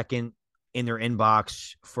seeing a second in their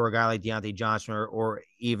inbox for a guy like Deontay Johnson or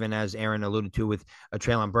even as Aaron alluded to with a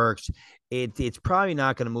Treylon Burks, it's probably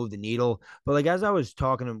not going to move the needle. But like as I was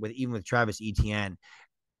talking with Travis Etienne,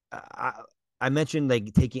 I mentioned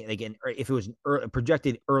like taking if it was a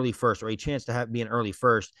projected early first or a chance to be an early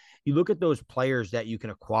first, you look at those players that you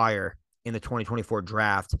can acquire in the 2024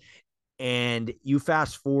 draft. And you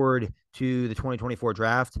fast forward to the 2024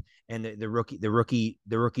 draft and the rookie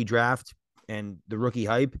draft and the rookie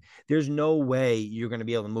hype. There's no way you're going to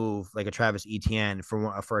be able to move like a Travis Etienne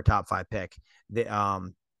for a top 5 pick.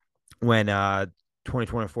 When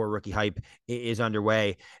 2024 rookie hype is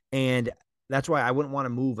underway, and that's why I wouldn't want to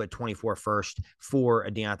move a 24 first for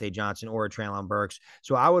a Deontay Johnson or a Treylon Burks.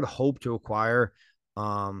 So I would hope to acquire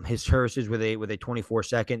his services with a 24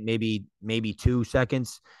 second, maybe 2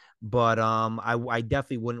 seconds. But I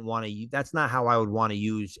definitely wouldn't want to. That's not how I would want to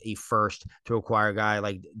use a first to acquire a guy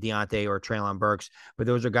like Deontay or Treylon Burks. But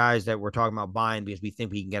those are guys that we're talking about buying because we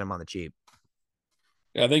think we can get them on the cheap.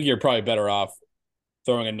 Yeah, I think you're probably better off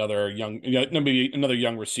throwing maybe another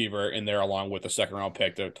young receiver in there along with a second round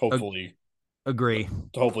pick to Agree.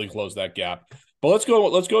 hopefully close that gap. But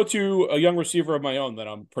let's go to a young receiver of my own that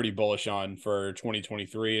I'm pretty bullish on for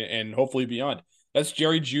 2023 and hopefully beyond. That's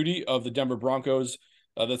Jerry Jeudy of the Denver Broncos.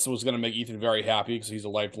 That's what's going to make Ethan very happy because he's a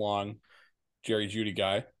lifelong Jerry Jeudy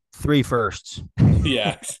guy. 3 firsts.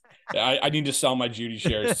 Yeah. I need to sell my Jeudy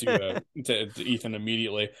shares to Ethan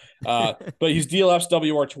immediately. But he's DLF's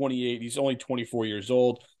WR28. He's only 24 years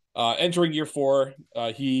old. Entering year 4,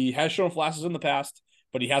 he has shown flashes in the past,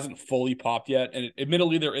 but he hasn't fully popped yet. And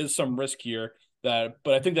admittedly, there is some risk here but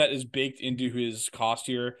I think that is baked into his cost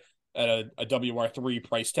here at a WR3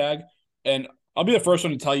 price tag. And I'll be the first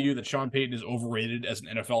one to tell you that Sean Payton is overrated as an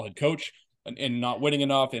NFL head coach and not winning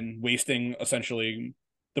enough and wasting essentially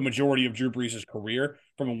the majority of Drew Brees' career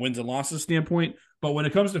from a wins and losses standpoint. But when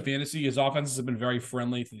it comes to fantasy, his offenses have been very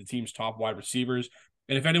friendly to the team's top wide receivers.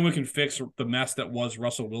 And if anyone can fix the mess that was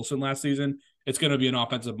Russell Wilson last season, it's going to be an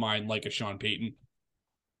offensive mind like a Sean Payton.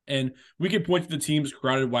 And we can point to the team's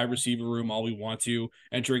crowded wide receiver room all we want to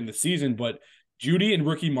entering the season, but Jeudy and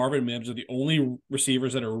rookie Marvin Mims are the only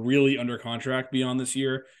receivers that are really under contract beyond this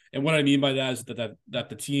year. And what I mean by that is that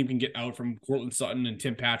the team can get out from Courtland Sutton and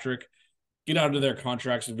Tim Patrick, get out of their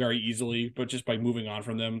contracts very easily, but just by moving on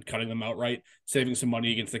from them, cutting them outright, saving some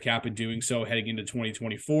money against the cap and doing so heading into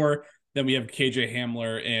 2024. Then we have KJ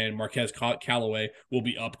Hamler and Marquez Callaway will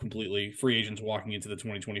be up completely, free agents walking into the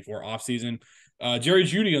 2024 offseason. Jerry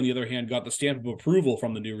Jeudy, on the other hand, got the stamp of approval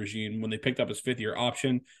from the new regime when they picked up his 5th-year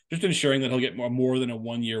option, just ensuring that he'll get more than a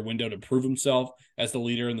 1-year window to prove himself as the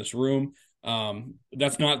leader in this room.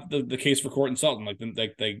 That's not the case for Courtland Sutton, like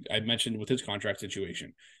I mentioned with his contract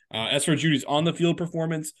situation. As for Jeudy's on-the-field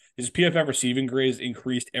performance, his PFF receiving grade has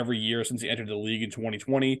increased every year since he entered the league in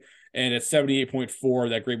 2020, and at 78.4,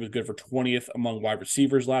 that grade was good for 20th among wide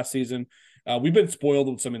receivers last season. We've been spoiled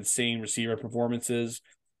with some insane receiver performances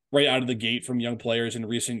right out of the gate from young players in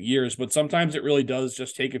recent years, but sometimes it really does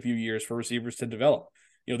just take a few years for receivers to develop.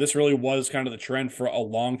 This really was kind of the trend for a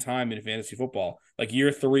long time in fantasy football. Like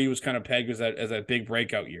year 3 was kind of pegged as that big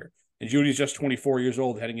breakout year. And Jeudy's just 24 years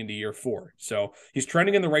old heading into year 4. So he's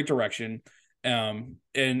trending in the right direction. And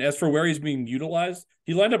as for where he's being utilized,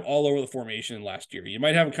 he lined up all over the formation last year. You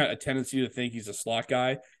might have a tendency to think he's a slot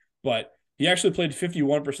guy, but he actually played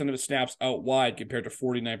 51% of his snaps out wide compared to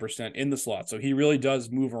 49% in the slot. So he really does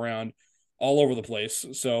move around all over the place.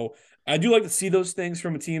 So I do like to see those things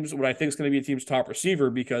from what I think is going to be a team's top receiver,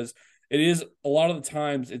 because it is a lot of the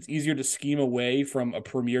times it's easier to scheme away from a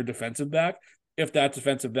premier defensive back if that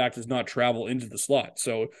defensive back does not travel into the slot.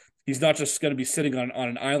 So he's not just going to be sitting on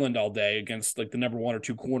an island all day against like the number 1 or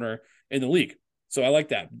 2 corner in the league. So I like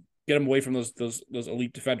that. Get him away from those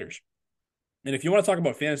elite defenders. And if you want to talk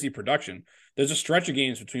about fantasy production, there's a stretch of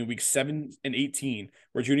games between week 7 and 18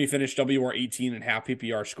 where Jeudy finished WR18 and half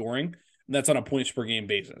PPR scoring, and that's on a points per game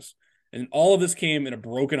basis. And all of this came in a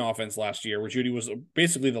broken offense last year where Jeudy was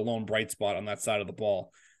basically the lone bright spot on that side of the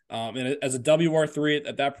ball. And as a WR3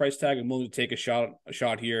 at that price tag, I'm willing to take a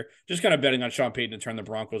shot here, just kind of betting on Sean Payton to turn the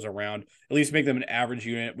Broncos around, at least make them an average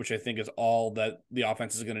unit, which I think is all that the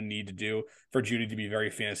offense is going to need to do for Jeudy to be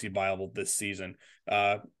very fantasy viable this season.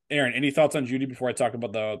 Aaron, any thoughts on Jeudy before I talk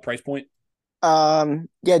about the price point? Yeah,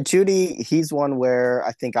 Jeudy, he's one where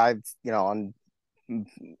I think I've, on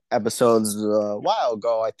episodes a while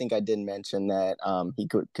ago, I think I did mention that he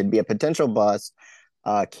could be a potential bust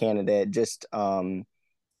candidate, just for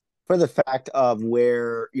the fact of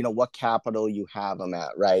where, what capital you have him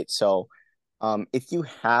at, right? So if you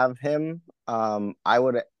have him, I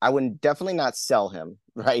would definitely not sell him,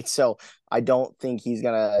 right? So I don't think he's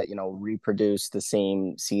gonna, reproduce the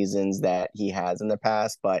same seasons that he has in the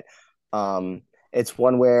past, but it's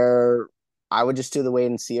one where I would just do the wait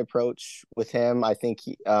and see approach with him. I think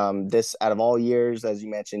this, out of all years, as you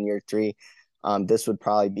mentioned, year 3, this would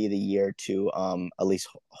probably be the year to at least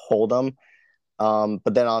hold him.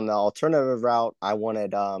 But then on the alternative route, I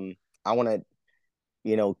wanted, go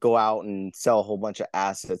out and sell a whole bunch of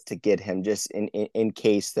assets to get him, just in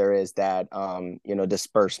case there is that,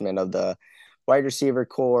 disbursement of the wide receiver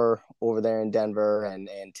core over there in Denver, and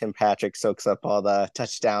Tim Patrick soaks up all the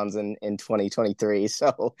touchdowns in 2023.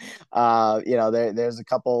 So, there's a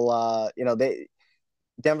couple,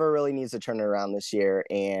 Denver really needs to turn it around this year.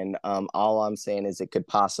 And all I'm saying is it could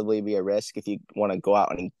possibly be a risk if you want to go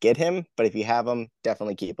out and get him. But if you have him,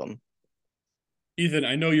 definitely keep him. Ethan,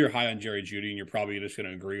 I know you're high on Jerry Jeudy, and you're probably just going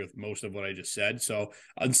to agree with most of what I just said. So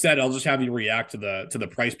instead, I'll just have you react to the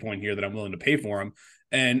price point here that I'm willing to pay for him.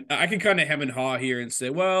 And I can kind of hem and haw here and say,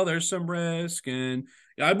 well, there's some risk, and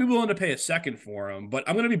I'd be willing to pay a second for him, but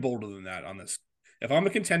I'm going to be bolder than that on this. If I'm a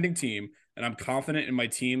contending team and I'm confident in my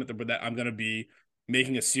team that I'm going to be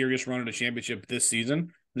making a serious run at a championship this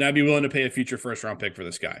season, then I'd be willing to pay a future first round pick for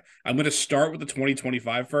this guy. I'm going to start with the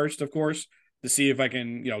 2025 first, of course, to see if I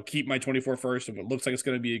can, keep my 24 first if it looks like it's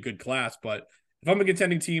going to be a good class. But if I'm a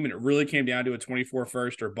contending team and it really came down to a 24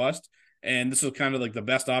 first or bust, and this is kind of like the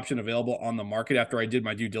best option available on the market after I did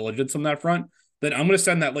my due diligence on that front, then I'm going to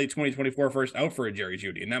send that late 2024 first out for a Jerry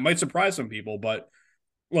Jeudy. And that might surprise some people, but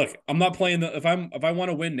look, I'm not playing if I want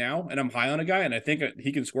to win now and I'm high on a guy and I think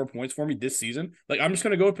he can score points for me this season, like I'm just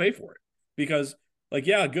going to go pay for it because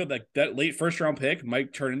yeah, good. Like that late first round pick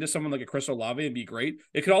might turn into someone like a Chris Olave and be great.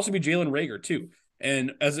 It could also be Jalen Reagor too.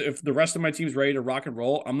 And as if the rest of my team's ready to rock and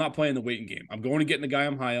roll, I'm not playing the waiting game. I'm going to get in the guy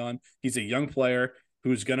I'm high on. He's a young player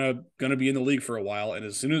who's gonna be in the league for a while. And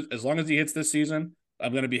as long as he hits this season,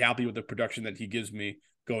 I'm gonna be happy with the production that he gives me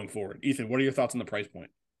going forward. Ethan, what are your thoughts on the price point?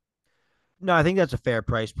 No, I think that's a fair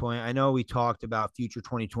price point. I know we talked about future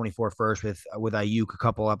 2024 first with Ayuk a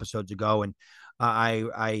couple episodes ago, and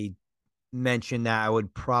I mentioned that I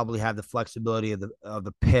would probably have the flexibility of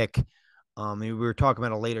the pick. We were talking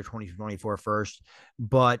about a later 2024 first,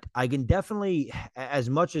 but I can definitely, as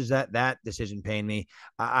much as that decision pained me,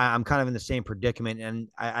 I'm kind of in the same predicament, and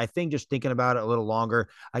I think just thinking about it a little longer,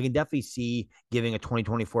 I can definitely see giving a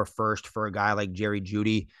 2024 first for a guy like Jerry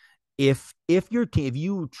Jeudy. If your team, if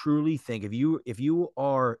you truly think, if you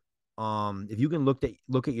are if you can look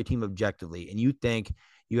at your team objectively and you think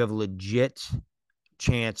you have legit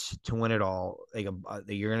chance to win it all, like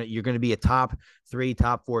you're gonna be a top 3,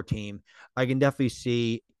 top 4 team, I can definitely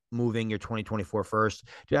see moving your 2024 first.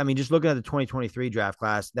 I mean, just looking at the 2023 draft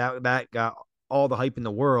class, that got all the hype in the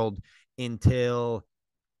world until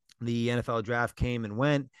the NFL draft came and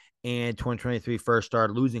went, and 2023 first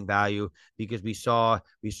started losing value because we saw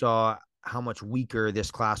how much weaker this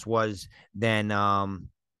class was than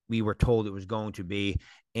we were told it was going to be.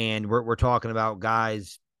 And we're talking about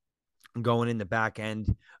guys going in the back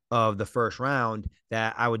end of the first round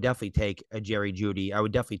that I would definitely take a Jerry Jeudy. I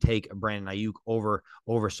would definitely take a Brandon Ayuk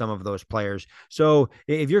over some of those players. So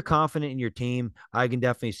if you're confident in your team, I can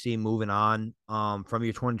definitely see moving on from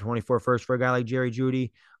your 2024 first for a guy like Jerry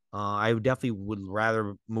Jeudy. I definitely would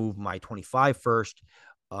rather move my 25 first,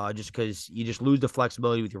 just because you just lose the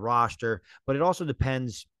flexibility with your roster. But it also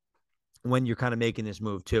depends when you're kind of making this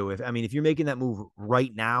move too. If you're making that move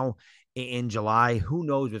right now in July, who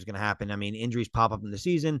knows what's going to happen? I mean, injuries pop up in the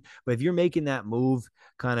season, but if you're making that move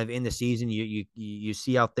kind of in the season, you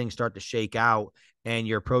see how things start to shake out, and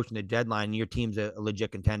you're approaching the deadline, and your team's a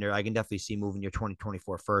legit contender. I can definitely see moving your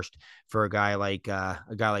 2024 first for a guy like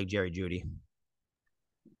Jerry Jeudy.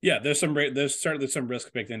 Yeah, there's certainly some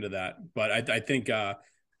risk baked into that, but I think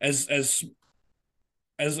as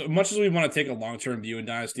much as we want to take a long term view in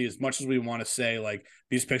Dynasty, as much as we want to say like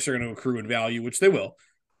these picks are going to accrue in value, which they will,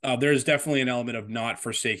 there's definitely an element of not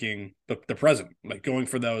forsaking the present, like going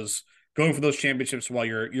for those championships while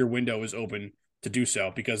your window is open to do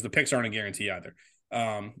so, because the picks aren't a guarantee either.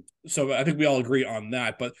 So I think we all agree on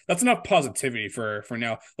that, but that's enough positivity for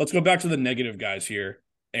now. Let's go back to the negative guys here,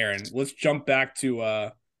 Aaron. Let's jump back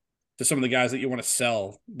to some of the guys that you want to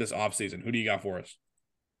sell this offseason. Who do you got for us?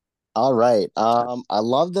 All right. I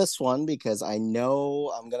love this one because I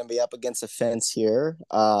know I'm gonna be up against a fence here.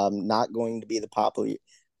 Not going to be the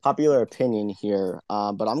popular opinion here.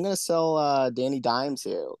 But I'm gonna sell Danny Dimes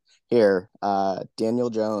here. Daniel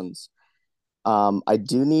Jones. I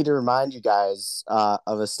do need to remind you guys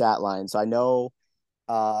of a stat line. So I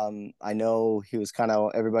know he was kind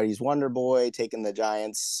of everybody's wonder boy, taking the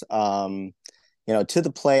Giants to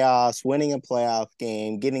the playoffs, winning a playoff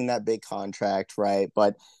game, getting that big contract, right?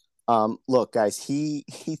 But look, guys, he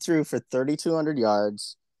threw for 3,200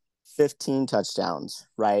 yards, 15 touchdowns,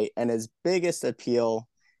 right? And his biggest appeal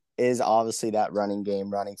is obviously that running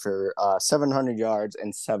game, running for 700 yards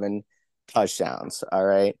and 7 touchdowns. All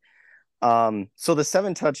right. So the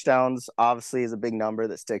 7 touchdowns obviously is a big number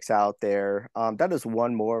that sticks out there. That is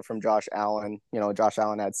one more from Josh Allen. Josh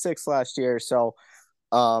Allen had 6 last year. So,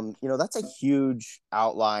 that's a huge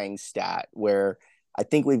outlying stat where I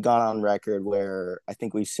think we've gone on record where I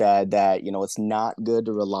think we've said that, it's not good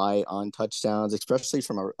to rely on touchdowns, especially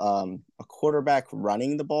from a quarterback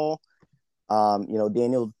running the ball.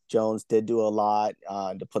 Daniel Jones did do a lot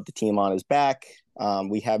to put the team on his back.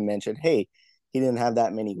 We have mentioned, hey, he didn't have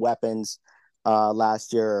that many weapons.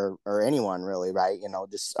 last year, or anyone really, right?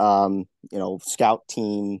 Just scout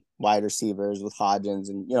team wide receivers with Hodgins,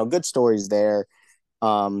 and good stories there.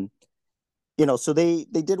 Um, so they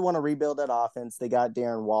did want to rebuild that offense. They got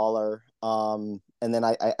Darren Waller. And then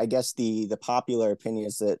I guess the popular opinion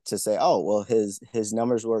is that to say, oh well, his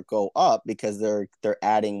numbers will go up because they're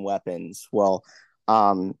adding weapons. Well,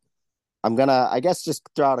 I'm gonna, I guess, just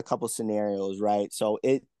throw out a couple scenarios, right? So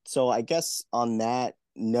I guess on that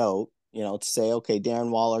note, to say, okay,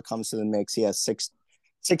 Darren Waller comes to the mix. He has six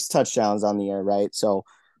touchdowns on the year, right? So,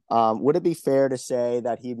 would it be fair to say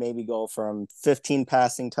that he maybe go from 15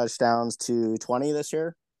 passing touchdowns to 20 this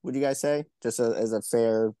year? Would you guys say, just as a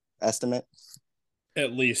fair estimate?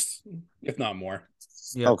 At least, if not more.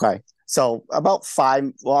 Yeah. Okay. So about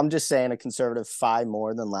five. Well, I'm just saying a conservative five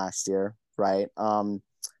more than last year, right?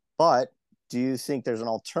 But do you think there's an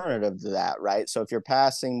alternative to that, right? So if you're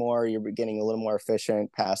passing more, you're getting a little more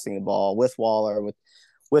efficient passing the ball with Waller,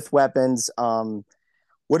 with weapons.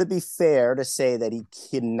 Would it be fair to say that he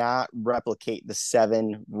cannot replicate the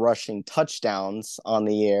 7 rushing touchdowns on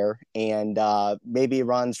the year, and maybe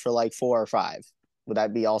runs for like 4 or 5? Would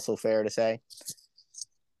that be also fair to say?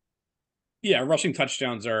 Yeah, rushing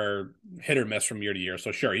touchdowns are hit or miss from year to year.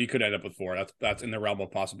 So sure, he could end up with 4. That's in the realm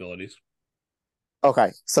of possibilities.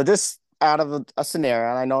 Okay, so just out of a scenario,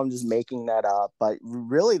 and I know I'm just making that up, but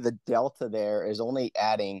really the delta there is only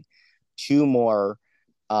adding 2 more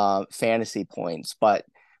fantasy points, but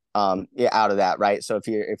yeah, out of that, right? So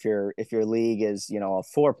if your league is a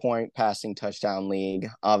 4-point passing touchdown league,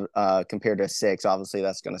 compared to 6, obviously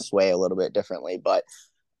that's going to sway a little bit differently, but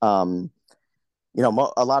um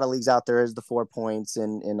a lot of leagues out there is the 4 points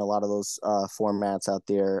in a lot of those formats out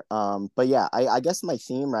there. But yeah, I guess my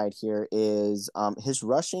theme right here is his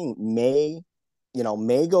rushing may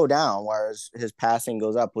go down, whereas his passing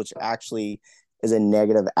goes up, which actually is a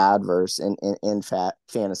negative adverse in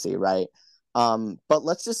fantasy, right? But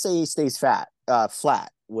let's just say he stays flat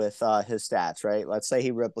with his stats, right? Let's say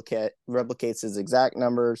he replicates his exact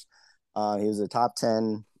numbers. He was a top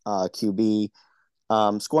 10 QB,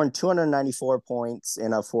 scoring 294 points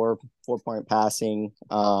in a 4 point passing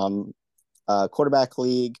quarterback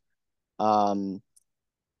league. Um,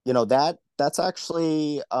 that's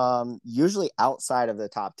actually usually outside of the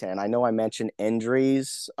top 10. I know I mentioned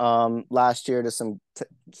injuries last year to some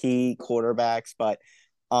key quarterbacks, but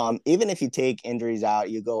even if you take injuries out,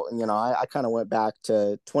 you go, I kind of went back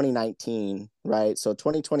to 2019, right? So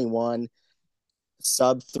 2021,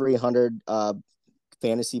 sub 300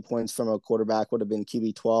 fantasy points from a quarterback would have been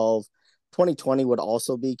QB 12. 2020 would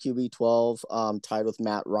also be QB 12, tied with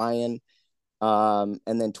Matt Ryan. And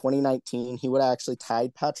then 2019, he would have actually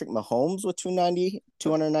tied Patrick Mahomes with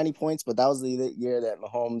 290 points, but that was the year that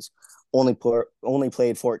Mahomes only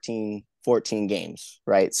played 14 games,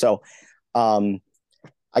 right? So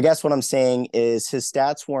I guess what I'm saying is his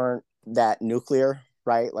stats weren't that nuclear,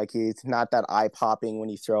 right? Like he's not that eye popping when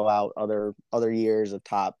you throw out other years of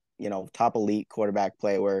top elite quarterback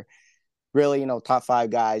play, where really, top 5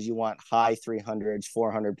 guys, you want high 300s,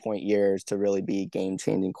 400-point years to really be game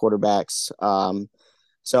changing quarterbacks.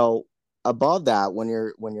 So above that, when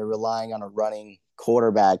you're relying on a running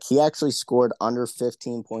quarterback, he actually scored under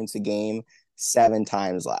 15 points a game 7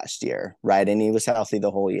 times last year, right? And he was healthy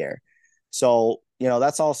the whole year. So,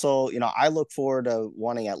 that's also, I look forward to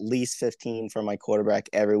wanting at least 15 from my quarterback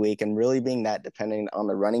every week, and really being that dependent on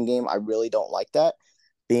the running game. I really don't like that,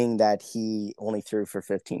 being that he only threw for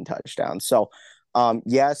 15 touchdowns. So,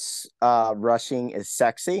 yes, rushing is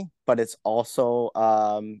sexy, but it's also,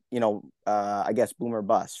 I guess boomer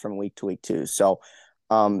bust from week to week too. So,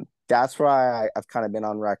 that's why I've kind of been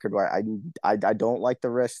on record where I don't like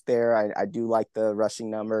the risk there. I do like the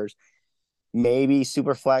rushing numbers. Maybe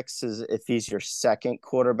super flex is if he's your second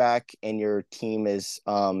quarterback and your team is,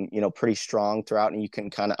 pretty strong throughout, and you can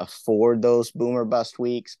kind of afford those boomer bust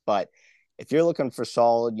weeks. But if you're looking for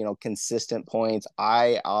solid, consistent points,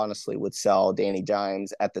 I honestly would sell Danny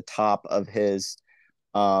Dimes at the top of his,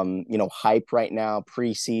 hype right now,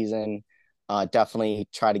 preseason. Definitely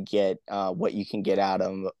try to get what you can get out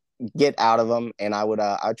of him, and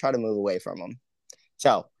I'd try to move away from him.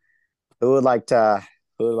 So, who would like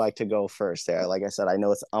to go first there? Like I said, I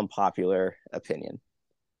know it's unpopular opinion.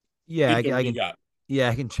 Yeah, Ethan, I what do you can. got? Yeah,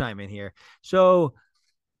 I can chime in here. So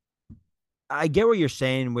I get what you're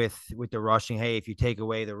saying with the rushing. Hey, if you take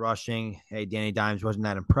away the rushing, hey, Danny Dimes wasn't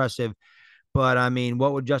that impressive. But I mean,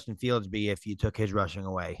 what would Justin Fields be if you took his rushing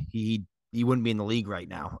away? He wouldn't be in the league right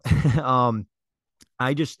now.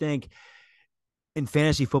 I just think in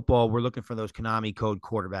fantasy football, we're looking for those Konami code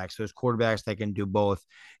quarterbacks, those quarterbacks that can do both.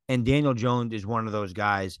 And Daniel Jones is one of those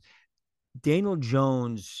guys. Daniel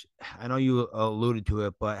Jones, I know you alluded to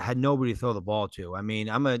it, but had nobody to throw the ball to. I mean,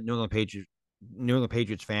 I'm a New England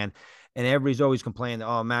Patriots fan, and everybody's always complaining that,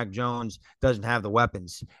 oh, Mac Jones doesn't have the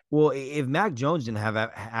weapons. Well, if Mac Jones didn't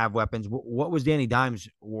have weapons, what was Danny Dimes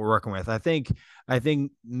working with? I think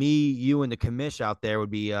me, you, and the commish out there would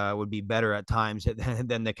be better at times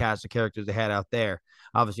than the cast of characters they had out there.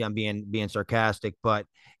 Obviously, I'm being sarcastic, but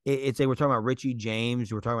it's like we're talking about Richie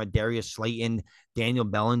James, we're talking about Darius Slayton, Daniel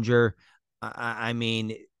Bellinger. I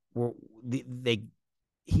mean, they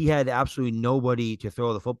he had absolutely nobody to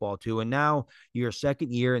throw the football to. And now your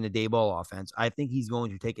second year in the Dayball offense, I think he's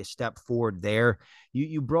going to take a step forward there.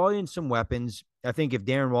 You brought in some weapons. I think if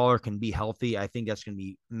Darren Waller can be healthy, I think that's going to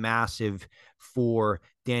be massive for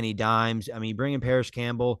Danny Dimes. I mean, bring in Paris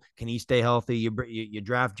Campbell. Can he stay healthy? You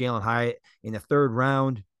draft Jalen Hyatt in the third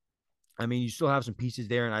round. I mean, you still have some pieces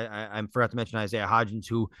there, and I forgot to mention Isaiah Hodgins,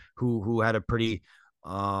 who had a pretty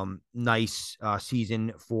nice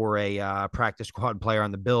season for a practice squad player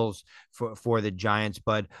on the Bills for the Giants.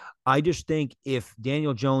 But I just think if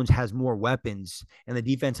Daniel Jones has more weapons and the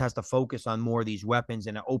defense has to focus on more of these weapons,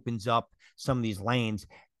 and it opens up some of these lanes,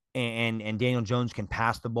 and Daniel Jones can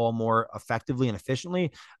pass the ball more effectively and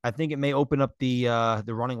efficiently, I think it may open up the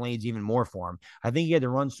running lanes even more for him. I think he had to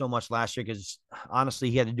run so much last year because honestly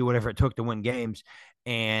he had to do whatever it took to win games,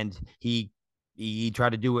 and he tried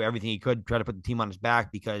to do everything he could, try to put the team on his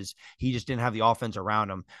back because he just didn't have the offense around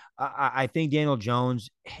him. I think Daniel Jones,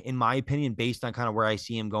 in my opinion, based on kind of where I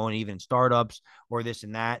see him going, even in startups or this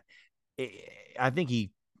and that, I think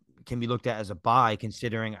he can be looked at as a buy,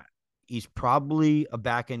 considering he's probably a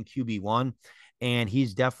back end QB1, and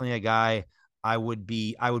he's definitely a guy I would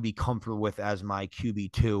be comfortable with as my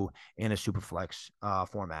QB2 in a super flex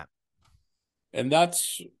format. And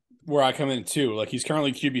that's where I come in too. Like he's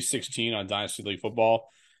currently QB 16 on Dynasty League football.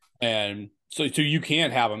 And so you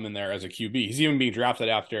can have him in there as a QB. He's even being drafted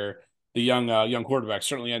after the young quarterbacks,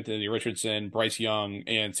 certainly Anthony Richardson, Bryce Young,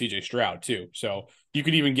 and CJ Stroud too. So you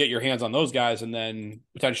could even get your hands on those guys and then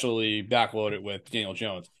potentially backload it with Daniel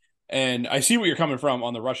Jones. And I see what you're coming from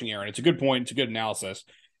on the rushing area. It's a good point. It's a good analysis.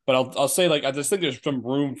 But I'll say, like, I just think there's some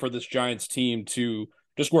room for this Giants team to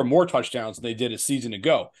just score more touchdowns than they did a season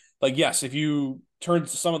ago. Like, yes, if you turn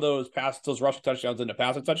some of those rushing touchdowns into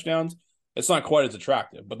passing touchdowns, it's not quite as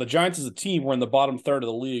attractive. But the Giants as a team were in the bottom third of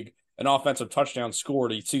the league in offensive touchdowns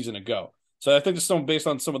scored a season ago. So I think just based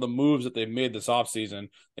on some of the moves that they've made this offseason,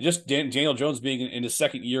 and just Daniel Jones being in his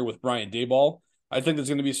second year with Brian Daboll, I think there's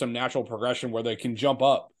going to be some natural progression where they can jump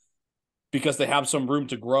up because they have some room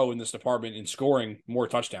to grow in this department in scoring more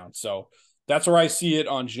touchdowns. So that's where I see it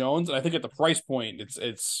on Jones. And I think at the price point,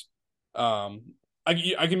 it's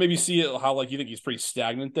I can maybe see it how like you think he's pretty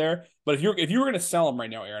stagnant there. But if you were going to sell him right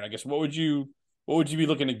now, Aaron, I guess what would you be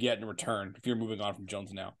looking to get in return if you're moving on from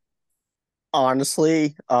Jones now?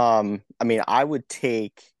 Honestly, I mean, I would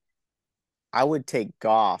take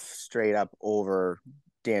Goff straight up over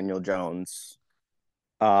Daniel Jones,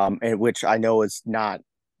 and which I know is not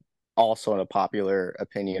also a popular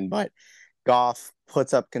opinion, but Goff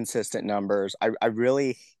puts up consistent numbers. I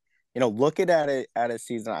really, looking at a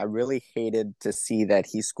season, I really hated to see that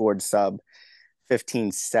he scored sub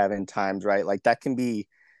 15-7 times, right? Like that can be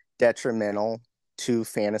detrimental to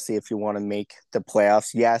fantasy if you want to make the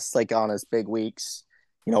playoffs. Yes, like on his big weeks,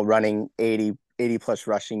 running 80 plus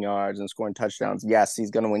rushing yards and scoring touchdowns. Yes, he's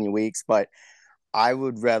going to win you weeks, but I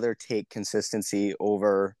would rather take consistency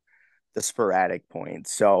over the sporadic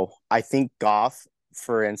points. So I think Goff,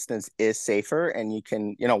 for instance, is safer. And you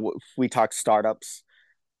can, we talked startups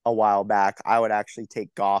a while back. I would actually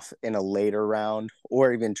take Goff in a later round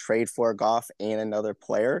or even trade for Goff and another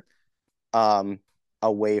player um,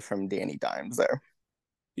 away from Danny Dimes there.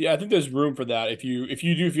 Yeah, I think there's room for that if you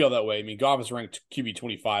do feel that way. I mean, Goff is ranked QB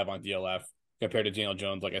 25 on DLF compared to Daniel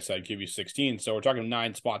Jones, like I said, QB 16. So we're talking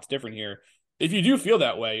 9 spots different here. If you do feel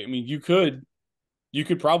that way, I mean, you could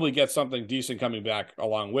probably get something decent coming back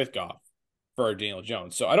along with Goff for Daniel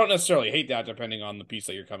Jones. So I don't necessarily hate that depending on the piece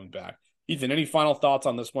that you're coming back. Ethan, any final thoughts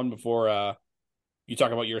on this one before you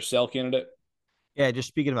talk about your sell candidate? Yeah, just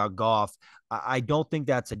speaking about Goff, I don't think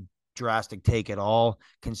that's a drastic take at all,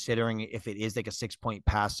 considering if it is like a 6 point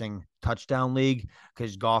passing touchdown league,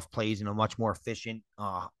 because Goff plays in a much more efficient,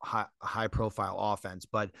 high profile offense.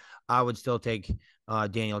 But I would still take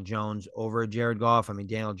Daniel Jones over Jared Goff. I mean,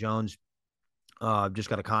 Daniel Jones just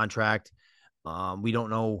got a contract. We don't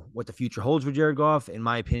know what the future holds for Jared Goff. In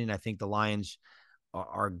my opinion, I think the Lions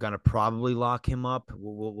are going to probably lock him up.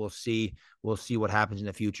 We'll see. We'll see what happens in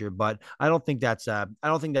the future. But I don't think that's a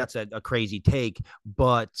crazy take.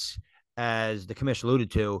 But as the commission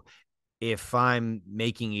alluded to, if I'm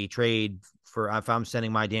making a trade if I'm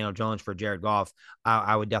sending my Daniel Jones for Jared Goff,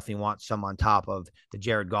 I would definitely want some on top of the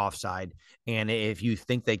Jared Goff side. And if you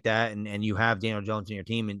think like that and you have Daniel Jones in your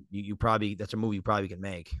team, and you probably, that's a move you probably can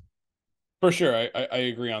make. For sure. I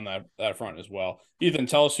agree on that front as well. Ethan,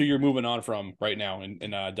 tell us who you're moving on from right now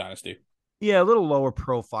in Dynasty. Yeah, a little lower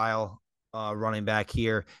profile running back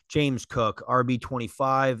here. James Cook,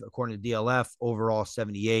 RB25, according to DLF, overall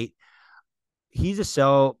 78. He's a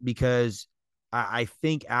sell because I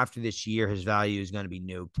think after this year, his value is going to be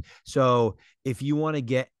nuked. So if you want to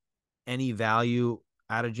get any value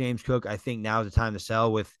out of James Cook, I think now is the time to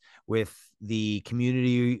sell with the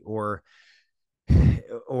community or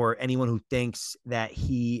anyone who thinks that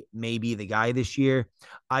he may be the guy this year.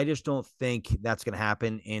 I just don't think that's going to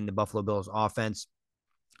happen in the Buffalo Bills offense.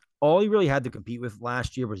 All he really had to compete with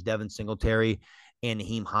last year was Devin Singletary and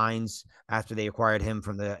Naheem Hines after they acquired him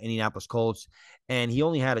from the Indianapolis Colts. And he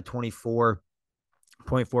only had a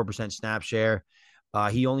 24.4% snap share.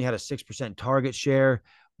 He only had a 6% target share,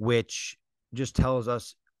 which just tells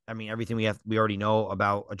us, I mean, everything we already know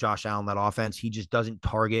about Josh Allen, that offense. He just doesn't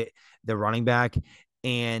target the running back.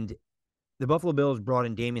 And the Buffalo Bills brought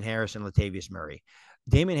in Damian Harris and Latavius Murray.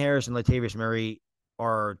 Damian Harris and Latavius Murray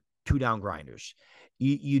are two down grinders.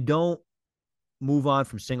 You don't move on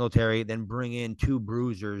from Singletary, then bring in two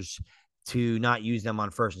bruisers to not use them on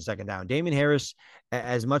first and second down. Damian Harris,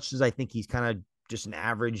 as much as I think he's kind of just an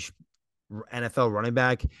average NFL running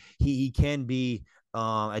back, he can be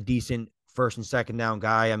a decent first and second down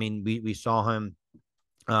guy. I mean, we saw him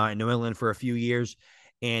in New England for a few years,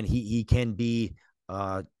 and he can be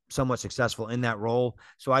somewhat successful in that role.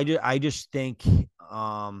 So I just think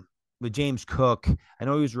with James Cook, I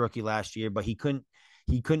know he was a rookie last year, but he couldn't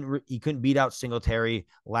beat out Singletary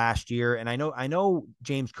last year. And I know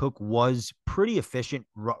James Cook was pretty efficient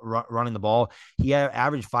running the ball. He had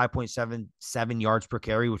averaged 5.77 yards per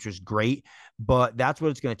carry, which was great, but that's what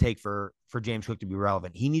it's going to take for James Cook to be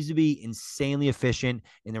relevant. He needs to be insanely efficient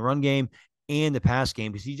in the run game and the pass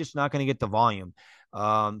game because he's just not going to get the volume.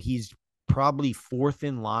 He's probably fourth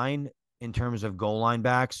in line in terms of goal line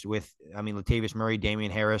backs with, I mean, Latavius Murray,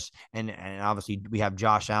 Damian Harris, and obviously we have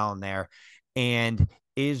Josh Allen there. And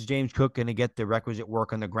is James Cook going to get the requisite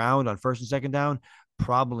work on the ground on first and second down?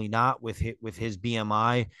 Probably not with his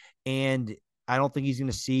BMI. And I don't think he's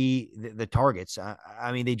going to see the targets.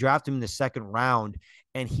 I mean, they drafted him in the second round,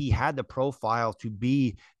 and he had the profile to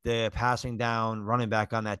be the passing down running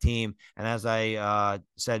back on that team. And as I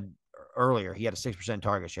said earlier, he had a 6%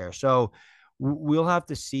 target share. So we'll have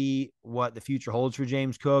to see what the future holds for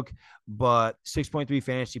James Cook, but 6.3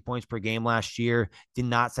 fantasy points per game last year did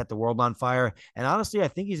not set the world on fire. And honestly, I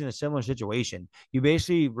think he's in a similar situation. You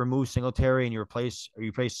basically remove Singletary and you replace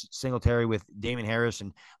Singletary with Damian Harris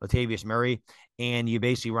and Latavius Murray, and you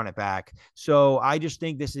basically run it back. So I just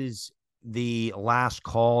think this is the last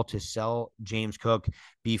call to sell James Cook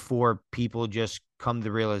before people just come to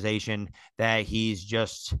the realization that he's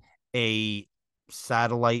just a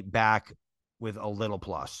satellite back with a little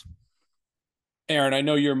plus. Aaron, I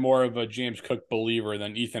know you're more of a James Cook believer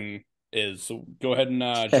than Ethan is, so go ahead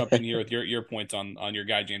and jump in here with your points on your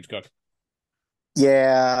guy James Cook.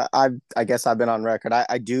 Yeah, I guess I've been on record.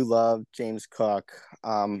 I do love James Cook.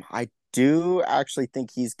 I do actually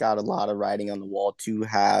think he's got a lot of writing on the wall to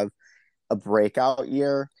have a breakout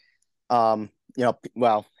year.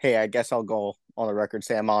 Well, hey, I guess I'll go on the record,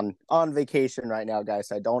 say I'm on vacation right now, guys.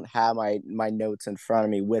 I don't have my notes in front of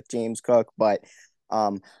me with James Cook, but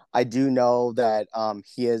I do know that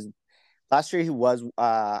he is. Last year he was,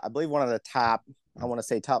 I believe, one of the top. I want to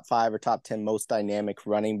say top 5 or top 10 most dynamic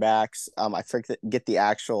running backs. I forget the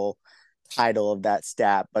actual title of that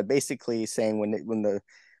stat, but basically saying when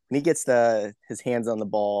he gets his hands on the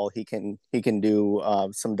ball, he can do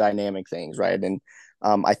some dynamic things, right? And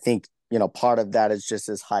I think part of that is just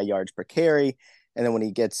his high yards per carry, and then when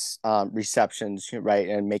he gets receptions, right,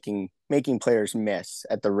 and making players miss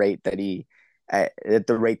at the rate that he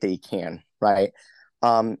can, right.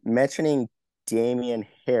 Mentioning Damian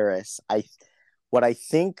Harris, what I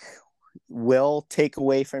think will take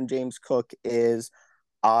away from James Cook is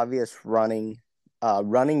obvious running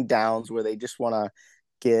downs where they just want to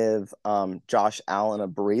give Josh Allen a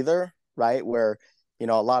breather, right? Where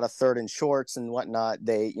a lot of third and shorts and whatnot,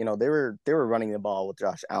 they were running the ball with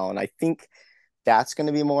Josh Allen. I think that's going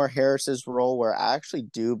to be more Harris's role, where I actually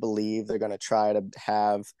do believe they're going to try to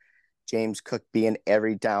have James Cook be an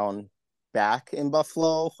every down back in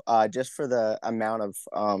Buffalo, just for the amount of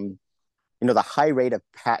the high rate of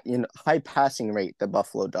high passing rate that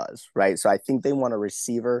Buffalo does, right? So I think they want a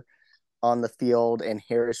receiver on the field, and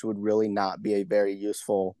Harris would really not be a very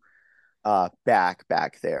useful back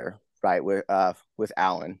there. right, with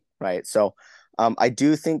Allen, right? So I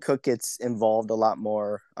do think Cook gets involved a lot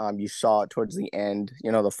more. You saw it towards the end,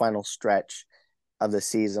 the final stretch of the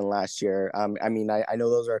season last year. I mean, I know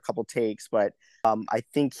those are a couple takes, but I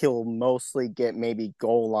think he'll mostly get maybe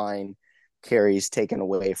goal line carries taken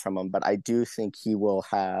away from him. But I do think he will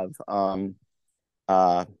have,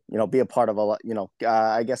 be a part of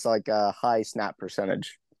I guess like a high snap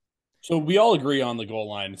percentage. So we all agree on the goal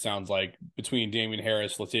line, it sounds like, between Damian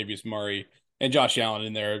Harris, Latavius Murray, and Josh Allen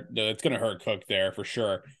in there. It's going to hurt Cook there for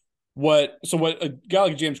sure. What a guy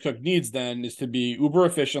like James Cook needs then is to be uber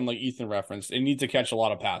efficient, like Ethan referenced, and needs to catch a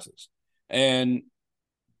lot of passes. And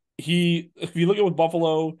if you look at what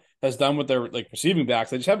Buffalo has done with their like receiving backs,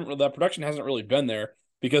 they just haven't that production hasn't really been there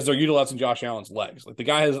because they're utilizing Josh Allen's legs. Like the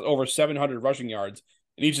guy has over 700 rushing yards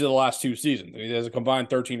in each of the last 2 seasons. And he has a combined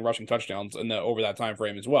 13 rushing touchdowns over that time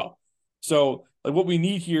frame as well. So like what we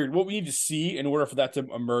need to see in order for that to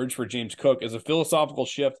emerge for James Cook is a philosophical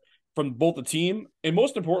shift from both the team and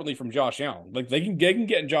most importantly from Josh Allen. Like they can get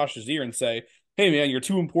in Josh's ear and say, "Hey man, you're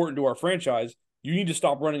too important to our franchise. You need to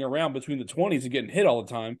stop running around between the 20s and getting hit all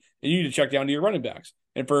the time, and you need to check down to your running backs."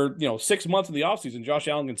 And for 6 months in the offseason, Josh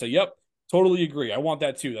Allen can say, "Yep, totally agree. I want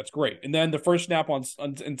that too. That's great." And then the first snap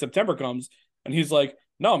in September comes, and he's like,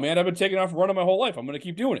 "No, man, I've been taking off running my whole life. I'm going to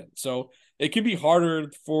keep doing it." So it can be harder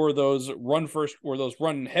for those run first or those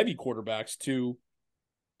run heavy quarterbacks to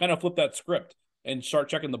kind of flip that script and start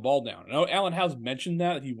checking the ball down. I know Allen has mentioned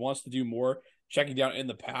that he wants to do more checking down in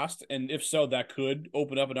the past, and if so, that could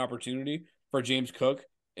open up an opportunity for James Cook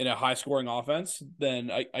in a high scoring offense. Then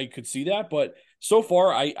I could see that. But so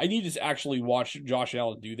far, I need to actually watch Josh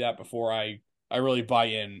Allen do that before I really buy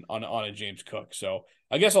in on a James Cook. So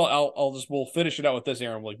I guess we'll finish it out with this,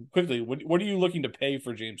 Aaron. Like quickly, what are you looking to pay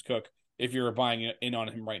for James Cook if you're buying in on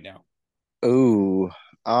him right now? Ooh,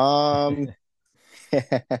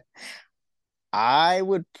 I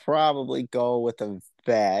would probably go with a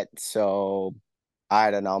vet. So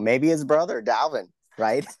I don't know, maybe his brother Dalvin,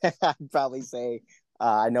 right? I'd probably say.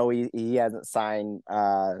 I know he hasn't signed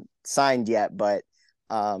yet, but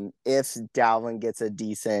if Dalvin gets a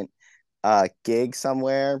decent gig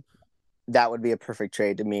somewhere, that would be a perfect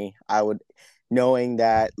trade to me. I would, knowing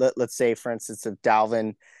that let's say for instance, if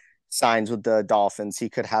Dalvin signs with the Dolphins, he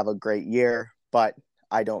could have a great year, but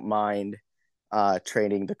I don't mind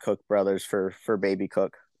trading the Cook brothers for Baby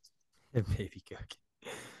Cook. Baby Cook.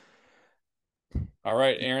 All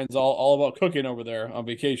right, Aaron's all about cooking over there on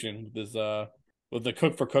vacation with the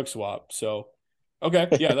cook for cook swap. So, okay,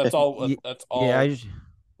 yeah, that's all. That's all. Yeah,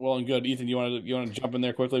 well and good. Ethan, you want to jump in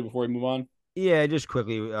there quickly before we move on? Yeah, just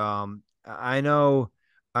quickly. I know,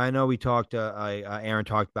 we talked. Aaron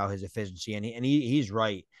talked about his efficiency, and he's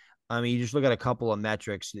right. I mean, you just look at a couple of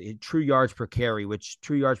metrics: true yards per carry, which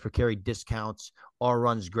true yards per carry discounts all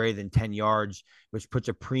runs greater than 10 yards, which puts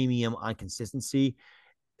a premium on consistency.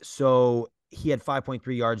 So he had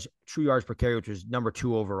 5.3 yards, true yards per carry, which was number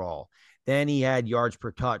 2 overall. Then he had yards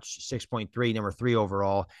per touch, 6.3, number 3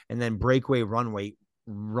 overall, and then breakaway run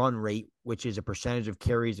rate, which is a percentage of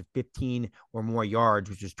carries of 15 or more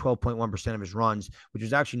yards, which is 12.1% of his runs, which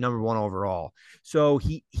was actually number 1 overall. So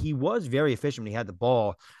he was very efficient when he had the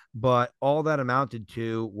ball, but all that amounted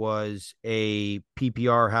to was a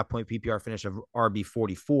PPR, half point PPR finish of RB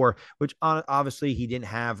 44, which obviously he didn't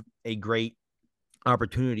have a great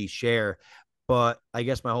opportunity share. But I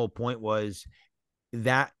guess my whole point was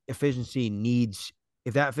that if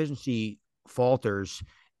that efficiency falters,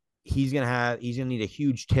 he's gonna need a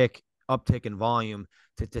huge uptick in volume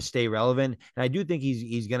to stay relevant. And I do think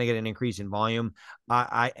he's gonna get an increase in volume.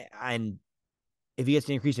 And if he gets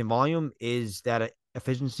an increase in volume, is that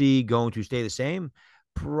efficiency going to stay the same?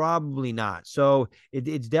 Probably not. So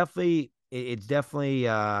it's definitely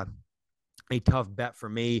a tough bet for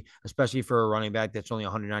me, especially for a running back that's only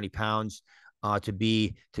 190 pounds to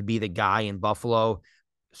be the guy in Buffalo.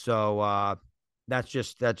 So that's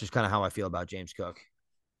just kind of how I feel about James Cook.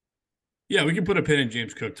 Yeah, we can put a pin in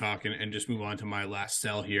James Cook talk and just move on to my last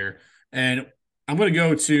sell here. And I'm going to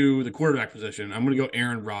go to the quarterback position. I'm going to go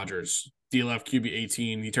Aaron Rodgers, DLF QB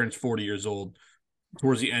 18. He turns 40 years old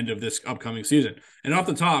towards the end of this upcoming season. And off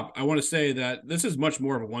the top, I want to say that this is much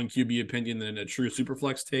more of a one QB opinion than a true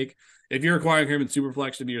Superflex take. If you're acquiring him in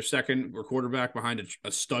Superflex to be your second or quarterback behind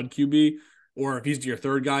a stud QB, or if he's your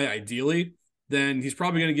third guy, ideally, then he's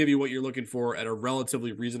probably going to give you what you're looking for at a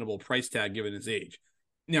relatively reasonable price tag given his age.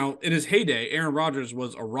 Now, in his heyday, Aaron Rodgers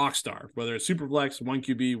was a rock star, whether it's Superflex, one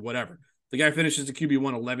QB, whatever. The guy finishes the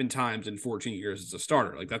QB1 11 times in 14 years as a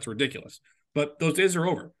starter. Like, that's ridiculous. But those days are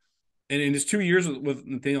over. And in his 2 years with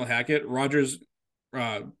Nathaniel Hackett, Rodgers,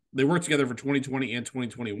 they worked together for 2020 and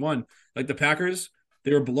 2021. Like the Packers,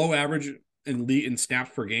 They were below average in league in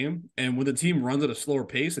snaps per game. And when the team runs at a slower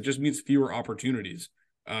pace, it just means fewer opportunities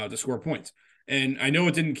to score points. And I know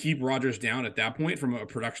it didn't keep Rodgers down at that point from a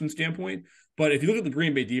production standpoint, but if you look at the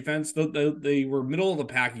Green Bay defense, they were middle of the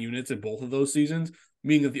pack units in both of those seasons,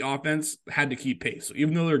 meaning that the offense had to keep pace. So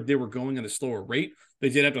even though they were going at a slower rate, they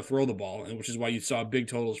did have to throw the ball, and which is why you saw big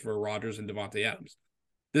totals for Rodgers and Devontae Adams.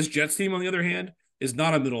 This Jets team, on the other hand, is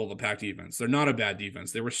not a middle of the pack defense. They're not a bad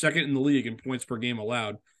defense. They were second in the league in points per game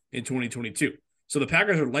allowed in 2022. So the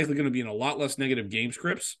Packers are likely going to be in a lot less negative game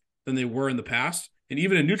scripts than they were in the past. And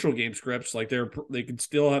even in neutral game scripts, like they can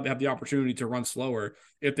still have the opportunity to run slower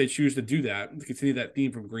if they choose to do that, to continue that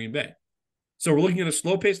theme from Green Bay. So we're looking at a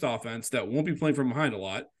slow-paced offense that won't be playing from behind a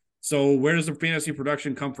lot. So where does the fantasy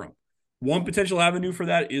production come from? One potential avenue for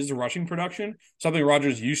that is rushing production, something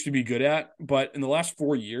Rodgers used to be good at. But in the last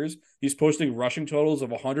 4 years, he's posting rushing totals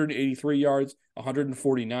of 183 yards,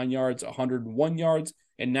 149 yards, 101 yards,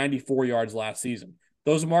 and 94 yards last season.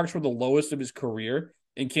 Those marks were the lowest of his career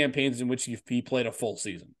in campaigns in which he played a full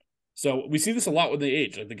season. So we see this a lot when they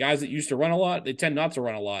age. Like the guys that used to run a lot, they tend not to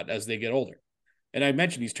run a lot as they get older. And I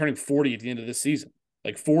mentioned he's turning 40 at the end of this season,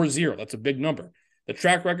 like 40. That's a big number. The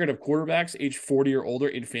track record of quarterbacks age 40 or older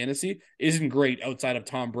in fantasy isn't great outside of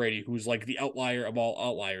Tom Brady, who's like the outlier of all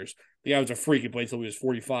outliers. The guy was a freak. He played until he was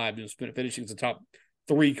 45 and was finishing as the top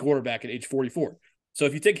 3 quarterback at age 44. So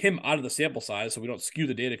if you take him out of the sample size, so we don't skew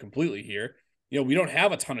the data completely here, we don't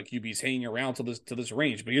have a ton of QBs hanging around to this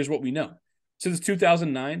range. But here's what we know: since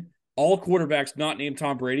 2009, all quarterbacks not named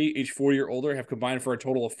Tom Brady, age 40 or older, have combined for a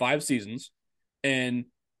total of 5 seasons, and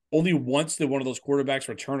only once did one of those quarterbacks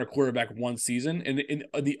return a quarterback one season. And in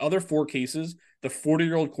the other 4 cases, the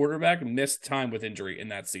 40-year-old quarterback missed time with injury in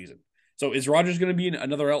that season. So is Rodgers going to be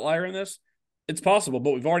another outlier in this? It's possible,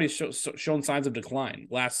 but we've already shown signs of decline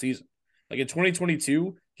last season. Like in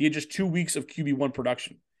 2022, he had just 2 weeks of QB1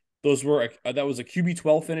 production. That was a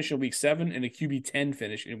QB12 finish in week 7 and a QB10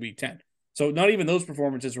 finish in week 10. So not even those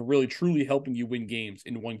performances were really truly helping you win games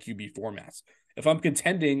in one QB formats. If I'm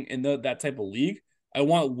contending in that type of league, I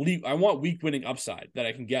want week winning upside that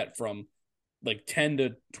I can get from like 10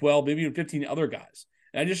 to 12, maybe even 15 other guys.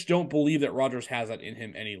 And I just don't believe that Rodgers has that in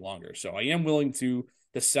him any longer. So I am willing to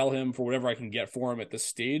sell him for whatever I can get for him at this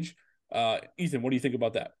stage. Ethan, what do you think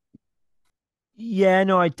about that? Yeah,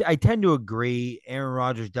 no, I tend to agree. Aaron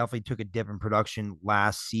Rodgers definitely took a dip in production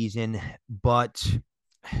last season, but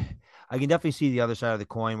I can definitely see the other side of the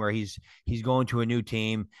coin where he's going to a new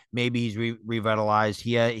team. Maybe he's revitalized.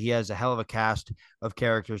 He has a hell of a cast of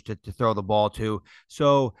characters to throw the ball to.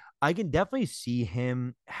 So I can definitely see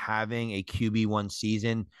him having a QB1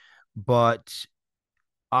 season, but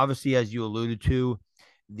obviously, as you alluded to,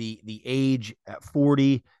 the age at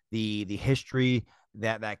 40, the history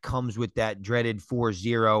that comes with that dreaded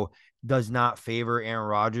 4-0 does not favor Aaron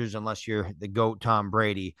Rodgers unless you're the GOAT Tom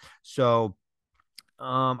Brady. So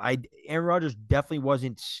Aaron Rodgers definitely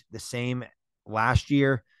wasn't the same last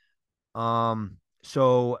year.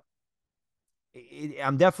 So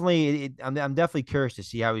I'm definitely curious to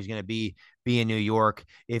see how he's going to be in New York,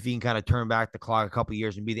 if he can kind of turn back the clock a couple of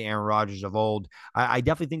years and be the Aaron Rodgers of old. I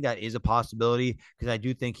definitely think that is a possibility because I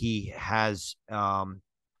do think he has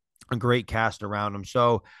a great cast around him.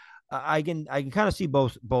 So I can kind of see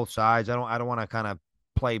both sides. I don't want to kind of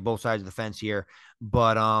play both sides of the fence here,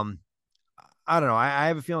 but I don't know. I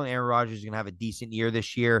have a feeling Aaron Rodgers is going to have a decent year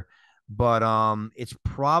this year, but it's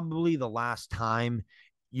probably the last time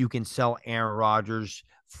you can sell Aaron Rodgers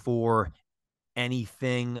for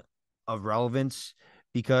anything of relevance,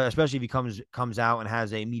 because especially if he comes out and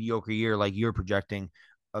has a mediocre year like you're projecting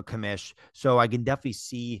a commish. So I can definitely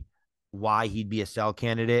see why he'd be a sell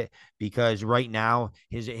candidate, because right now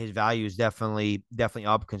his value is definitely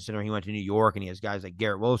up, considering he went to New York and he has guys like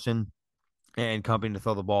Garrett Wilson and company to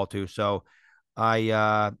throw the ball to. So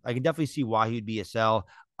I can definitely see why he'd be a sell.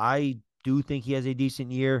 I do think he has a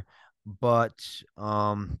decent year, but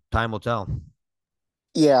time will tell.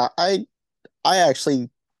 Yeah, I actually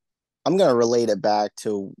I'm gonna relate it back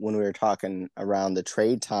to when we were talking around the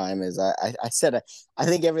trade time. Is I said I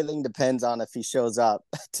think everything depends on if he shows up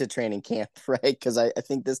to training camp, right? Because I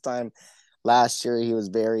think this time last year he was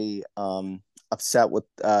very upset with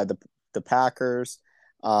the Packers.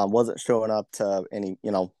 Wasn't showing up to any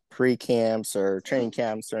pre camps or training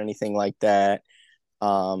camps or anything like that.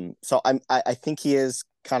 So I think he is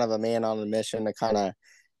kind of a man on a mission to kind of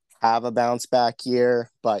have a bounce back year,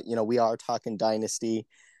 but we are talking dynasty.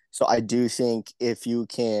 So I do think if you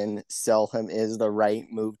can sell him is the right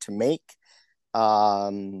move to make. I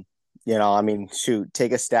mean, shoot,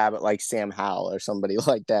 take a stab at like Sam Howell or somebody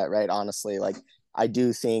like that, right? Honestly, like I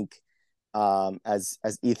do think As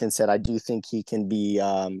Ethan said, I do think he can be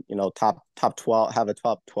top 12, have a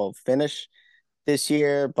top 12 finish this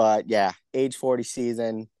year. But yeah, age 40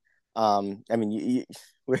 season. I mean,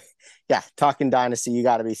 yeah, talking dynasty, you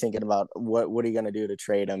got to be thinking about what are you going to do to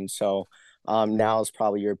trade him. So now is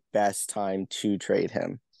probably your best time to trade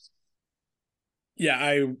him.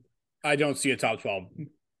 Yeah, I don't see a top 12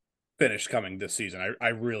 finish coming this season. I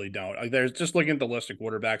really don't. Like, there's just looking at the list of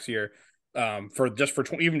quarterbacks here, even just for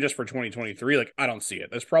 2023. Like, I don't see it.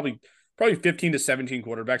 There's probably 15 to 17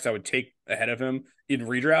 quarterbacks I would take ahead of him in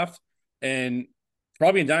redraft, and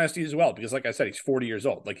probably in dynasty as well. Because, like I said, he's 40 years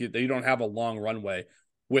old. Like, you don't have a long runway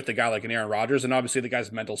with a guy like an Aaron Rodgers, and obviously the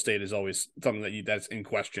guy's mental state is always something that's in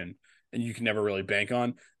question, and you can never really bank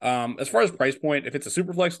on. As far as price point, if it's a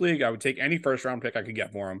super flex league, I would take any first round pick I could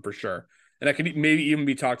get for him for sure. And I could maybe even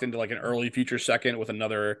be talked into like an early future second with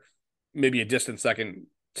another, maybe a distant second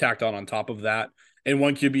tacked on top of that. And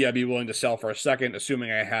one QB I'd be willing to sell for a second,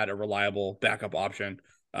 assuming I had a reliable backup option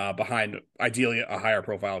behind ideally a higher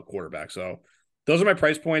profile quarterback. So those are my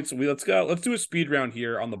price points. Let's do a speed round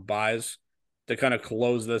here on the buys to kind of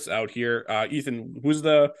close this out here. Ethan, who's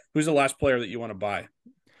the last player that you want to buy?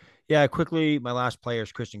 Yeah, quickly, my last player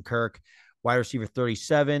is Christian Kirk, wide receiver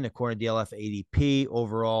 37, according to DLF ADP,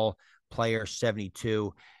 overall player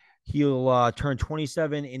 72. He'll turn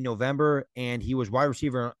 27 in November, and he was wide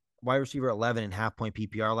receiver 11 and half point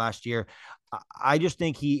PPR last year. I just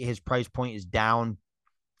think his price point is down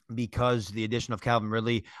because the addition of Calvin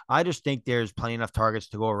Ridley. I just think there's plenty enough targets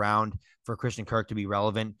to go around for Christian Kirk to be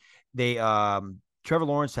relevant. Trevor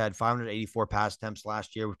Lawrence had 584 pass attempts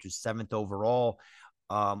last year, which was 7th overall.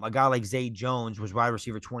 A guy like Zay Jones was wide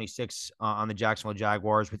receiver 26 on the Jacksonville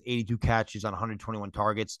Jaguars with 82 catches on 121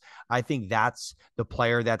 targets. I think that's the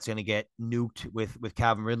player that's going to get nuked with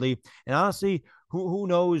Calvin Ridley. And honestly, who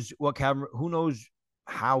knows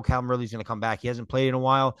how Calvin Ridley's going to come back? He hasn't played in a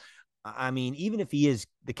while. I mean, even if he is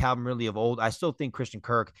the Calvin Ridley of old, I still think Christian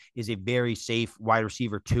Kirk is a very safe wide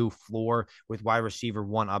receiver 2 floor with wide receiver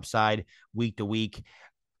 1 upside week to week.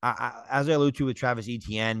 As I alluded to with Travis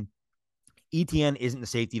Etienne isn't the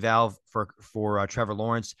safety valve for Trevor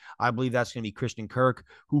Lawrence. I believe that's going to be Christian Kirk,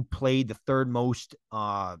 who played the third most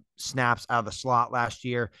snaps out of the slot last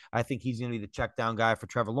year. I think he's going to be the check down guy for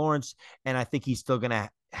Trevor Lawrence, and I think he's still going to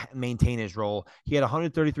maintain his role. He had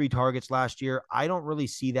 133 targets last year. I don't really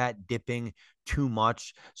see that dipping too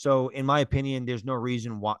much. So in my opinion, there's no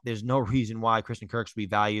reason why Christian Kirk should be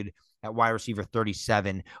valued at wide receiver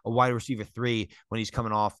 37, a wide receiver 3 when he's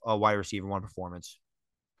coming off a wide receiver 1 performance.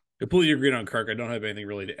 Completely agreed on Kirk. I don't have anything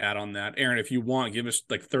really to add on that. Aaron, if you want, give us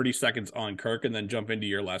like 30 seconds on Kirk and then jump into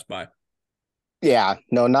your last buy. Yeah,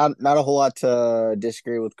 no, not a whole lot to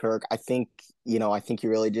disagree with Kirk. I think you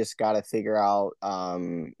really just got to figure out,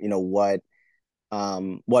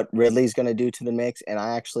 what Ridley's going to do to the mix. And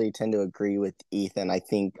I actually tend to agree with Ethan. I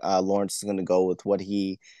think Lawrence is going to go with what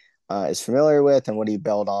he is familiar with and what he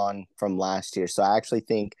built on from last year. So I actually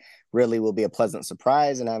think Ridley will be a pleasant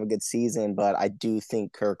surprise and have a good season. But I do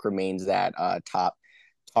think Kirk remains that top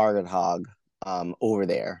target hog over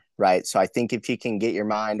there, right? So I think if you can get your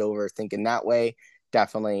mind over thinking that way,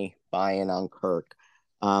 definitely buy in on Kirk.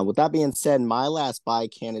 With that being said, my last buy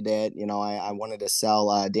candidate, I wanted to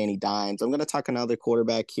sell Danny Dimes. I'm going to talk another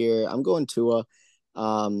quarterback here. I'm going Tua.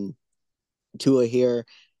 Tua here.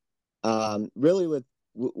 Really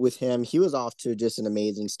with him, he was off to just an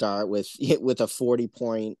amazing start with a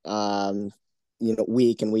 40-point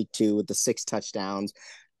week in week 2 with the 6 touchdowns.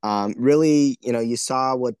 Really, you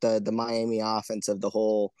saw what the Miami offense of the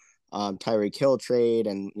whole Tyreek Hill trade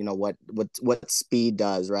and what speed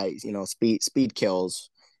does, right? Speed kills.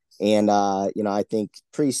 And I think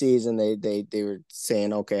preseason they were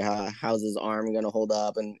saying, okay, how's his arm going to hold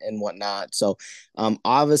up and whatnot. So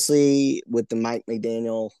obviously with the Mike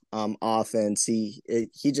McDaniel offense, he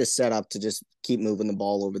just set up to just keep moving the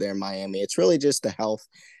ball over there in Miami. It's really just a health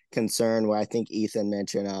concern where I think Ethan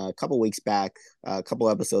mentioned a couple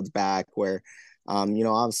episodes back where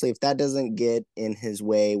obviously if that doesn't get in his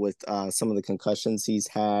way with some of the concussions he's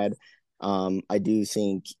had, I do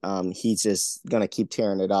think he's just going to keep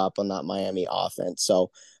tearing it up on that Miami offense.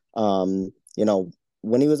 So,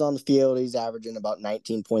 when he was on the field, he's averaging about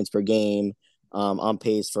 19 points per game, on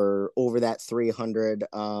pace for over that 300,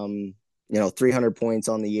 300 points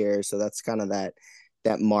on the year. So that's kind of that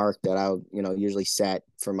mark that I would, usually set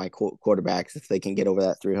for my quarterbacks if they can get over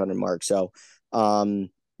that 300 mark. So,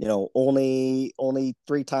 only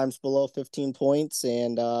 3 times below 15 points.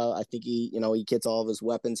 And I think he gets all of his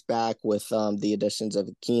weapons back with the additions of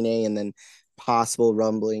Keeney and then possible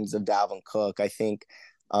rumblings of Dalvin Cook. I think,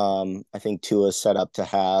 Tua is set up to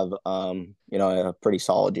have, a pretty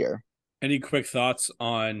solid year. Any quick thoughts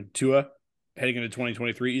on Tua heading into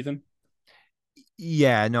 2023, Ethan?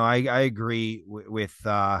 Yeah, no, I agree with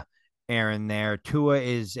Aaron there. Tua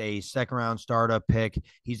is a second round startup pick.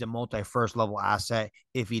 He's a multi first level asset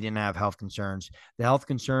if he didn't have health concerns. The health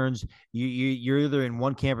concerns, you're either in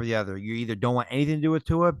one camp or the other. You either don't want anything to do with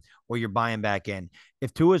Tua or you're buying back in.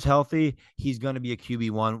 If Tua's healthy, he's going to be a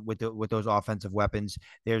QB1 with those offensive weapons.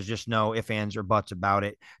 There's just no ifs, ands, or buts about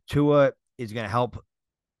it. Tua is going to help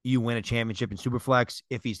you win a championship in Superflex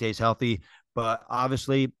if he stays healthy. But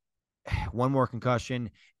obviously, one more concussion,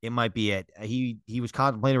 it might be it. He was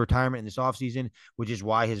contemplating retirement in this offseason, which is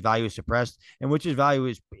why his value is suppressed, and which is why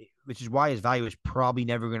his value is probably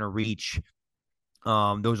never going to reach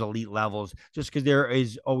those elite levels, just because there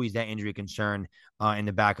is always that injury concern in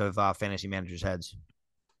the back of fantasy managers' heads.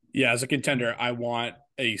 Yeah, as a contender, I want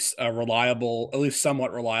a reliable, at least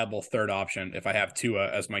somewhat reliable third option if I have Tua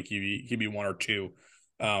as my QB 1 or 2,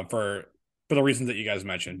 for the reasons that you guys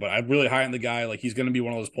mentioned. But I'm really high on the guy. Like he's going to be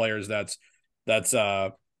one of those players that's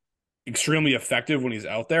extremely effective when he's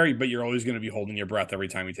out there, but you're always going to be holding your breath every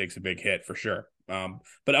time he takes a big hit for sure.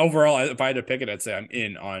 But overall, if I had to pick it, I'd say I'm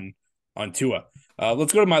in on Tua.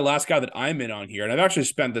 Let's go to my last guy that I'm in on here, and I've actually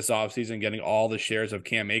spent this offseason getting all the shares of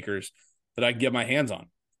Cam Akers that I can get my hands on,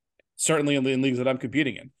 certainly in leagues that I'm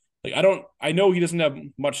competing in. Like I know he doesn't have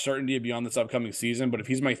much certainty beyond this upcoming season, but if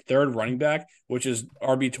he's my third running back, which is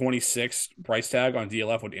RB26 price tag on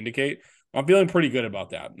DLF would indicate, I'm feeling pretty good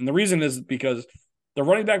about that. And the reason is because the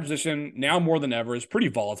running back position now more than ever is pretty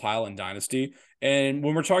volatile in Dynasty. And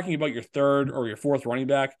when we're talking about your third or your fourth running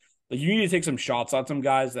back, like you need to take some shots on some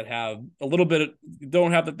guys that have a little bit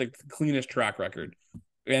don't have the cleanest track record.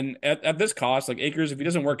 And at this cost, like Akers, if he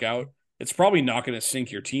doesn't work out, it's probably not going to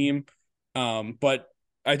sink your team. But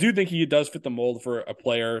I do think he does fit the mold for a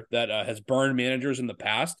player that has burned managers in the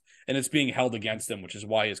past, and it's being held against him, which is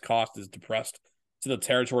why his cost is depressed to the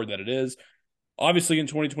territory that it is. Obviously, in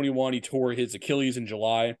 2021, he tore his Achilles in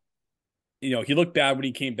July. He looked bad when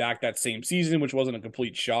he came back that same season, which wasn't a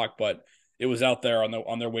complete shock, but it was out there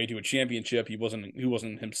on their way to a championship. He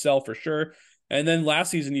wasn't himself for sure. And then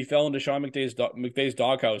last season, he fell into Sean McVay's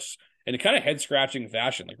doghouse in a kind of head scratching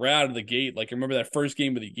fashion, like right out of the gate. Like I remember that first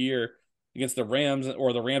game of the year against the Rams,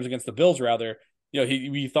 or the Rams against the Bills rather.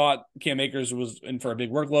 We thought Cam Akers was in for a big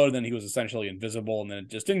workload, and then he was essentially invisible, and then it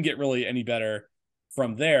just didn't get really any better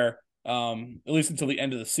from there, at least until the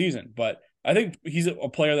end of the season. But I think he's a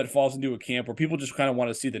player that falls into a camp where people just kind of want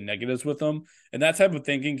to see the negatives with him, and that type of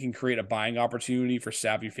thinking can create a buying opportunity for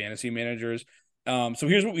savvy fantasy managers. So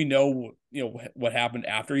here's what we know. What happened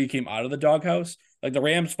after he came out of the doghouse. Like the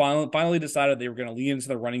Rams finally decided they were going to lean into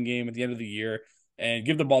the running game at the end of the year and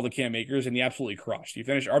give the ball to Cam Akers, and he absolutely crushed. He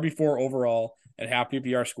finished RB4 overall at half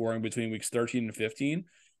PPR scoring between weeks 13 and 15.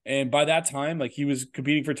 And by that time, like he was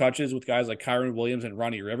competing for touches with guys like Kyron Williams and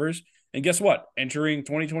Ronnie Rivers. And guess what? Entering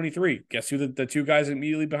 2023, guess who the two guys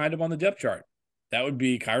immediately behind him on the depth chart? That would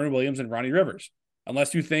be Kyron Williams and Ronnie Rivers.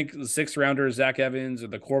 Unless you think the sixth rounder, Zach Evans, or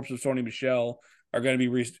the corpse of Sony Michel are going to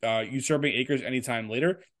be usurping Akers anytime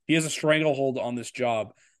later, he has a stranglehold on this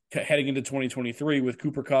job heading into 2023 with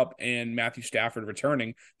Cooper Kupp and Matthew Stafford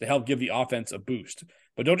returning to help give the offense a boost.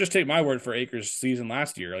 But don't just take my word for Akers' season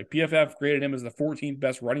last year. Like PFF graded him as the 14th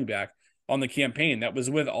best running back on the campaign. That was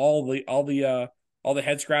with all the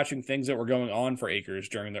head scratching things that were going on for Akers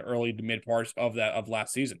during the early to mid parts of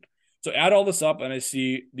last season. So add all this up, and I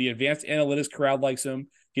see the advanced analytics crowd likes him.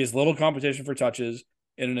 He has little competition for touches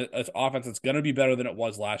in an offense that's going to be better than it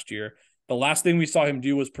was last year. The last thing we saw him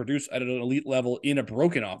do was produce at an elite level in a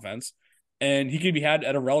broken offense, and he can be had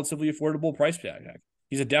at a relatively affordable price tag.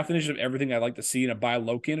 He's a definition of everything I like to see in a buy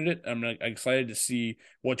low candidate. I'm excited to see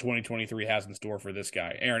what 2023 has in store for this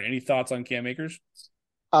guy. Aaron, any thoughts on Cam Akers?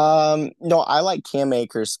 No, I like Cam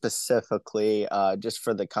Akers specifically, just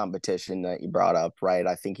for the competition that you brought up, right?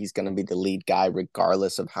 I think he's going to be the lead guy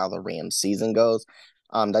regardless of how the Rams season goes.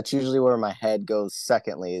 That's usually where my head goes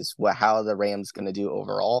secondly, is how the Rams going to do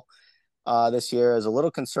overall. This year is a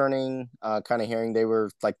little concerning, kind of hearing they were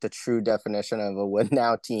like the true definition of a win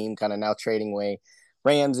now team, kind of now trading away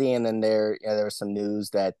Ramsey. And then there was some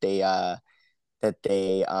news that they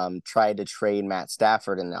tried to trade Matt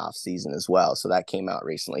Stafford in the offseason as well. So that came out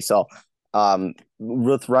recently. So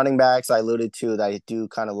with running backs, I alluded to that I do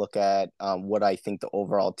kind of look at what I think the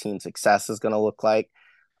overall team success is going to look like,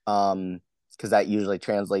 because that usually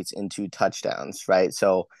translates into touchdowns, right?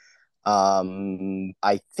 So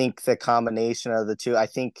I think the combination of the two, I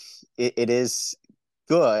think it is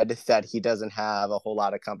good that he doesn't have a whole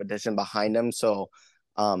lot of competition behind him. So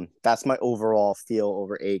that's my overall feel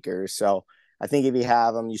over Akers. So I think if you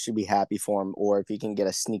have him, you should be happy for him. Or if you can get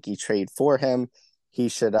a sneaky trade for him, he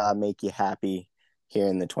should make you happy here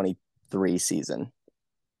in the 23 season.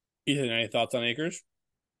 Ethan, any thoughts on Akers?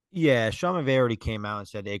 Yeah, Sean McVay already came out and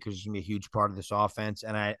said Akers is gonna be a huge part of this offense,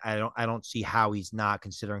 and I don't see how he's not,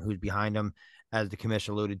 considering who's behind him, as the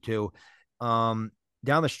commissioner alluded to. Um,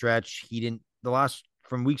 Down the stretch, he didn't the last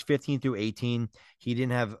from weeks 15 through 18, he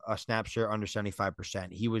didn't have a snap share under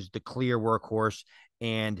 75%. He was the clear workhorse,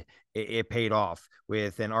 and it paid off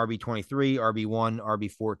with an RB23, RB1,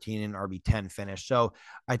 RB14, and RB10 finish. So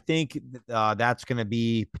I think that's going to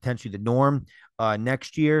be potentially the norm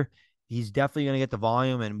next year. He's definitely going to get the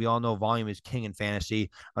volume, and we all know volume is king in fantasy.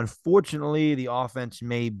 Unfortunately, the offense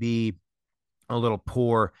may be a little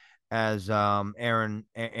poor, as Aaron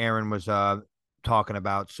was talking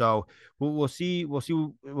about. So we'll see what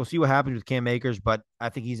happens with Cam Akers, but I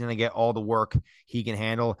think he's going to get all the work he can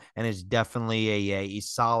handle, and is definitely a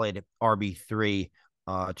solid RB3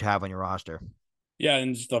 to have on your roster. Yeah,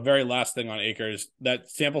 and just the very last thing on Akers, that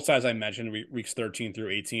sample size I mentioned, weeks 13 through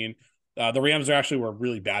 18, the Rams were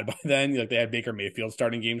really bad by then. Like, they had Baker Mayfield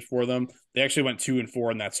starting games for them. They actually went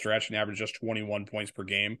 2-4 in that stretch and averaged just 21 points per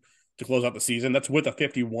game to close out the season. That's with a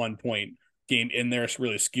 51-point game in there,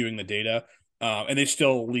 really skewing the data. And they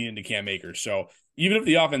still lean into Cam Akers. So even if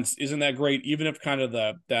the offense isn't that great, even if kind of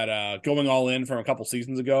that going all in from a couple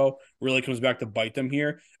seasons ago really comes back to bite them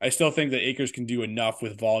here, I still think that Akers can do enough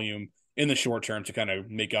with volume in the short term to kind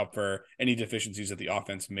of make up for any deficiencies that the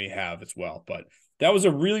offense may have as well. But that was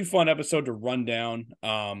a really fun episode to run down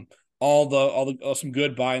some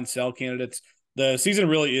good buy and sell candidates. The season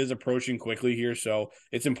really is approaching quickly here, so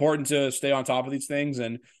it's important to stay on top of these things.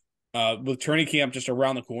 And with training camp just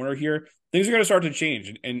around the corner here, things are going to start to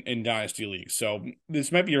change in dynasty leagues. So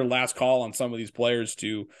this might be your last call on some of these players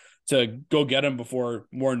to go get them before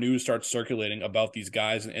more news starts circulating about these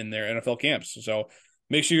guys in their NFL camps. So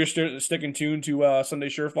make sure you're sticking tuned to Sunday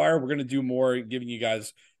Surefire. We're going to do more, keeping you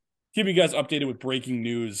guys updated with breaking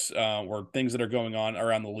news or things that are going on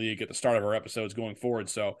around the league at the start of our episodes going forward.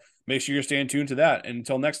 So make sure you're staying tuned to that. And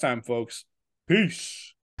until next time, folks, peace.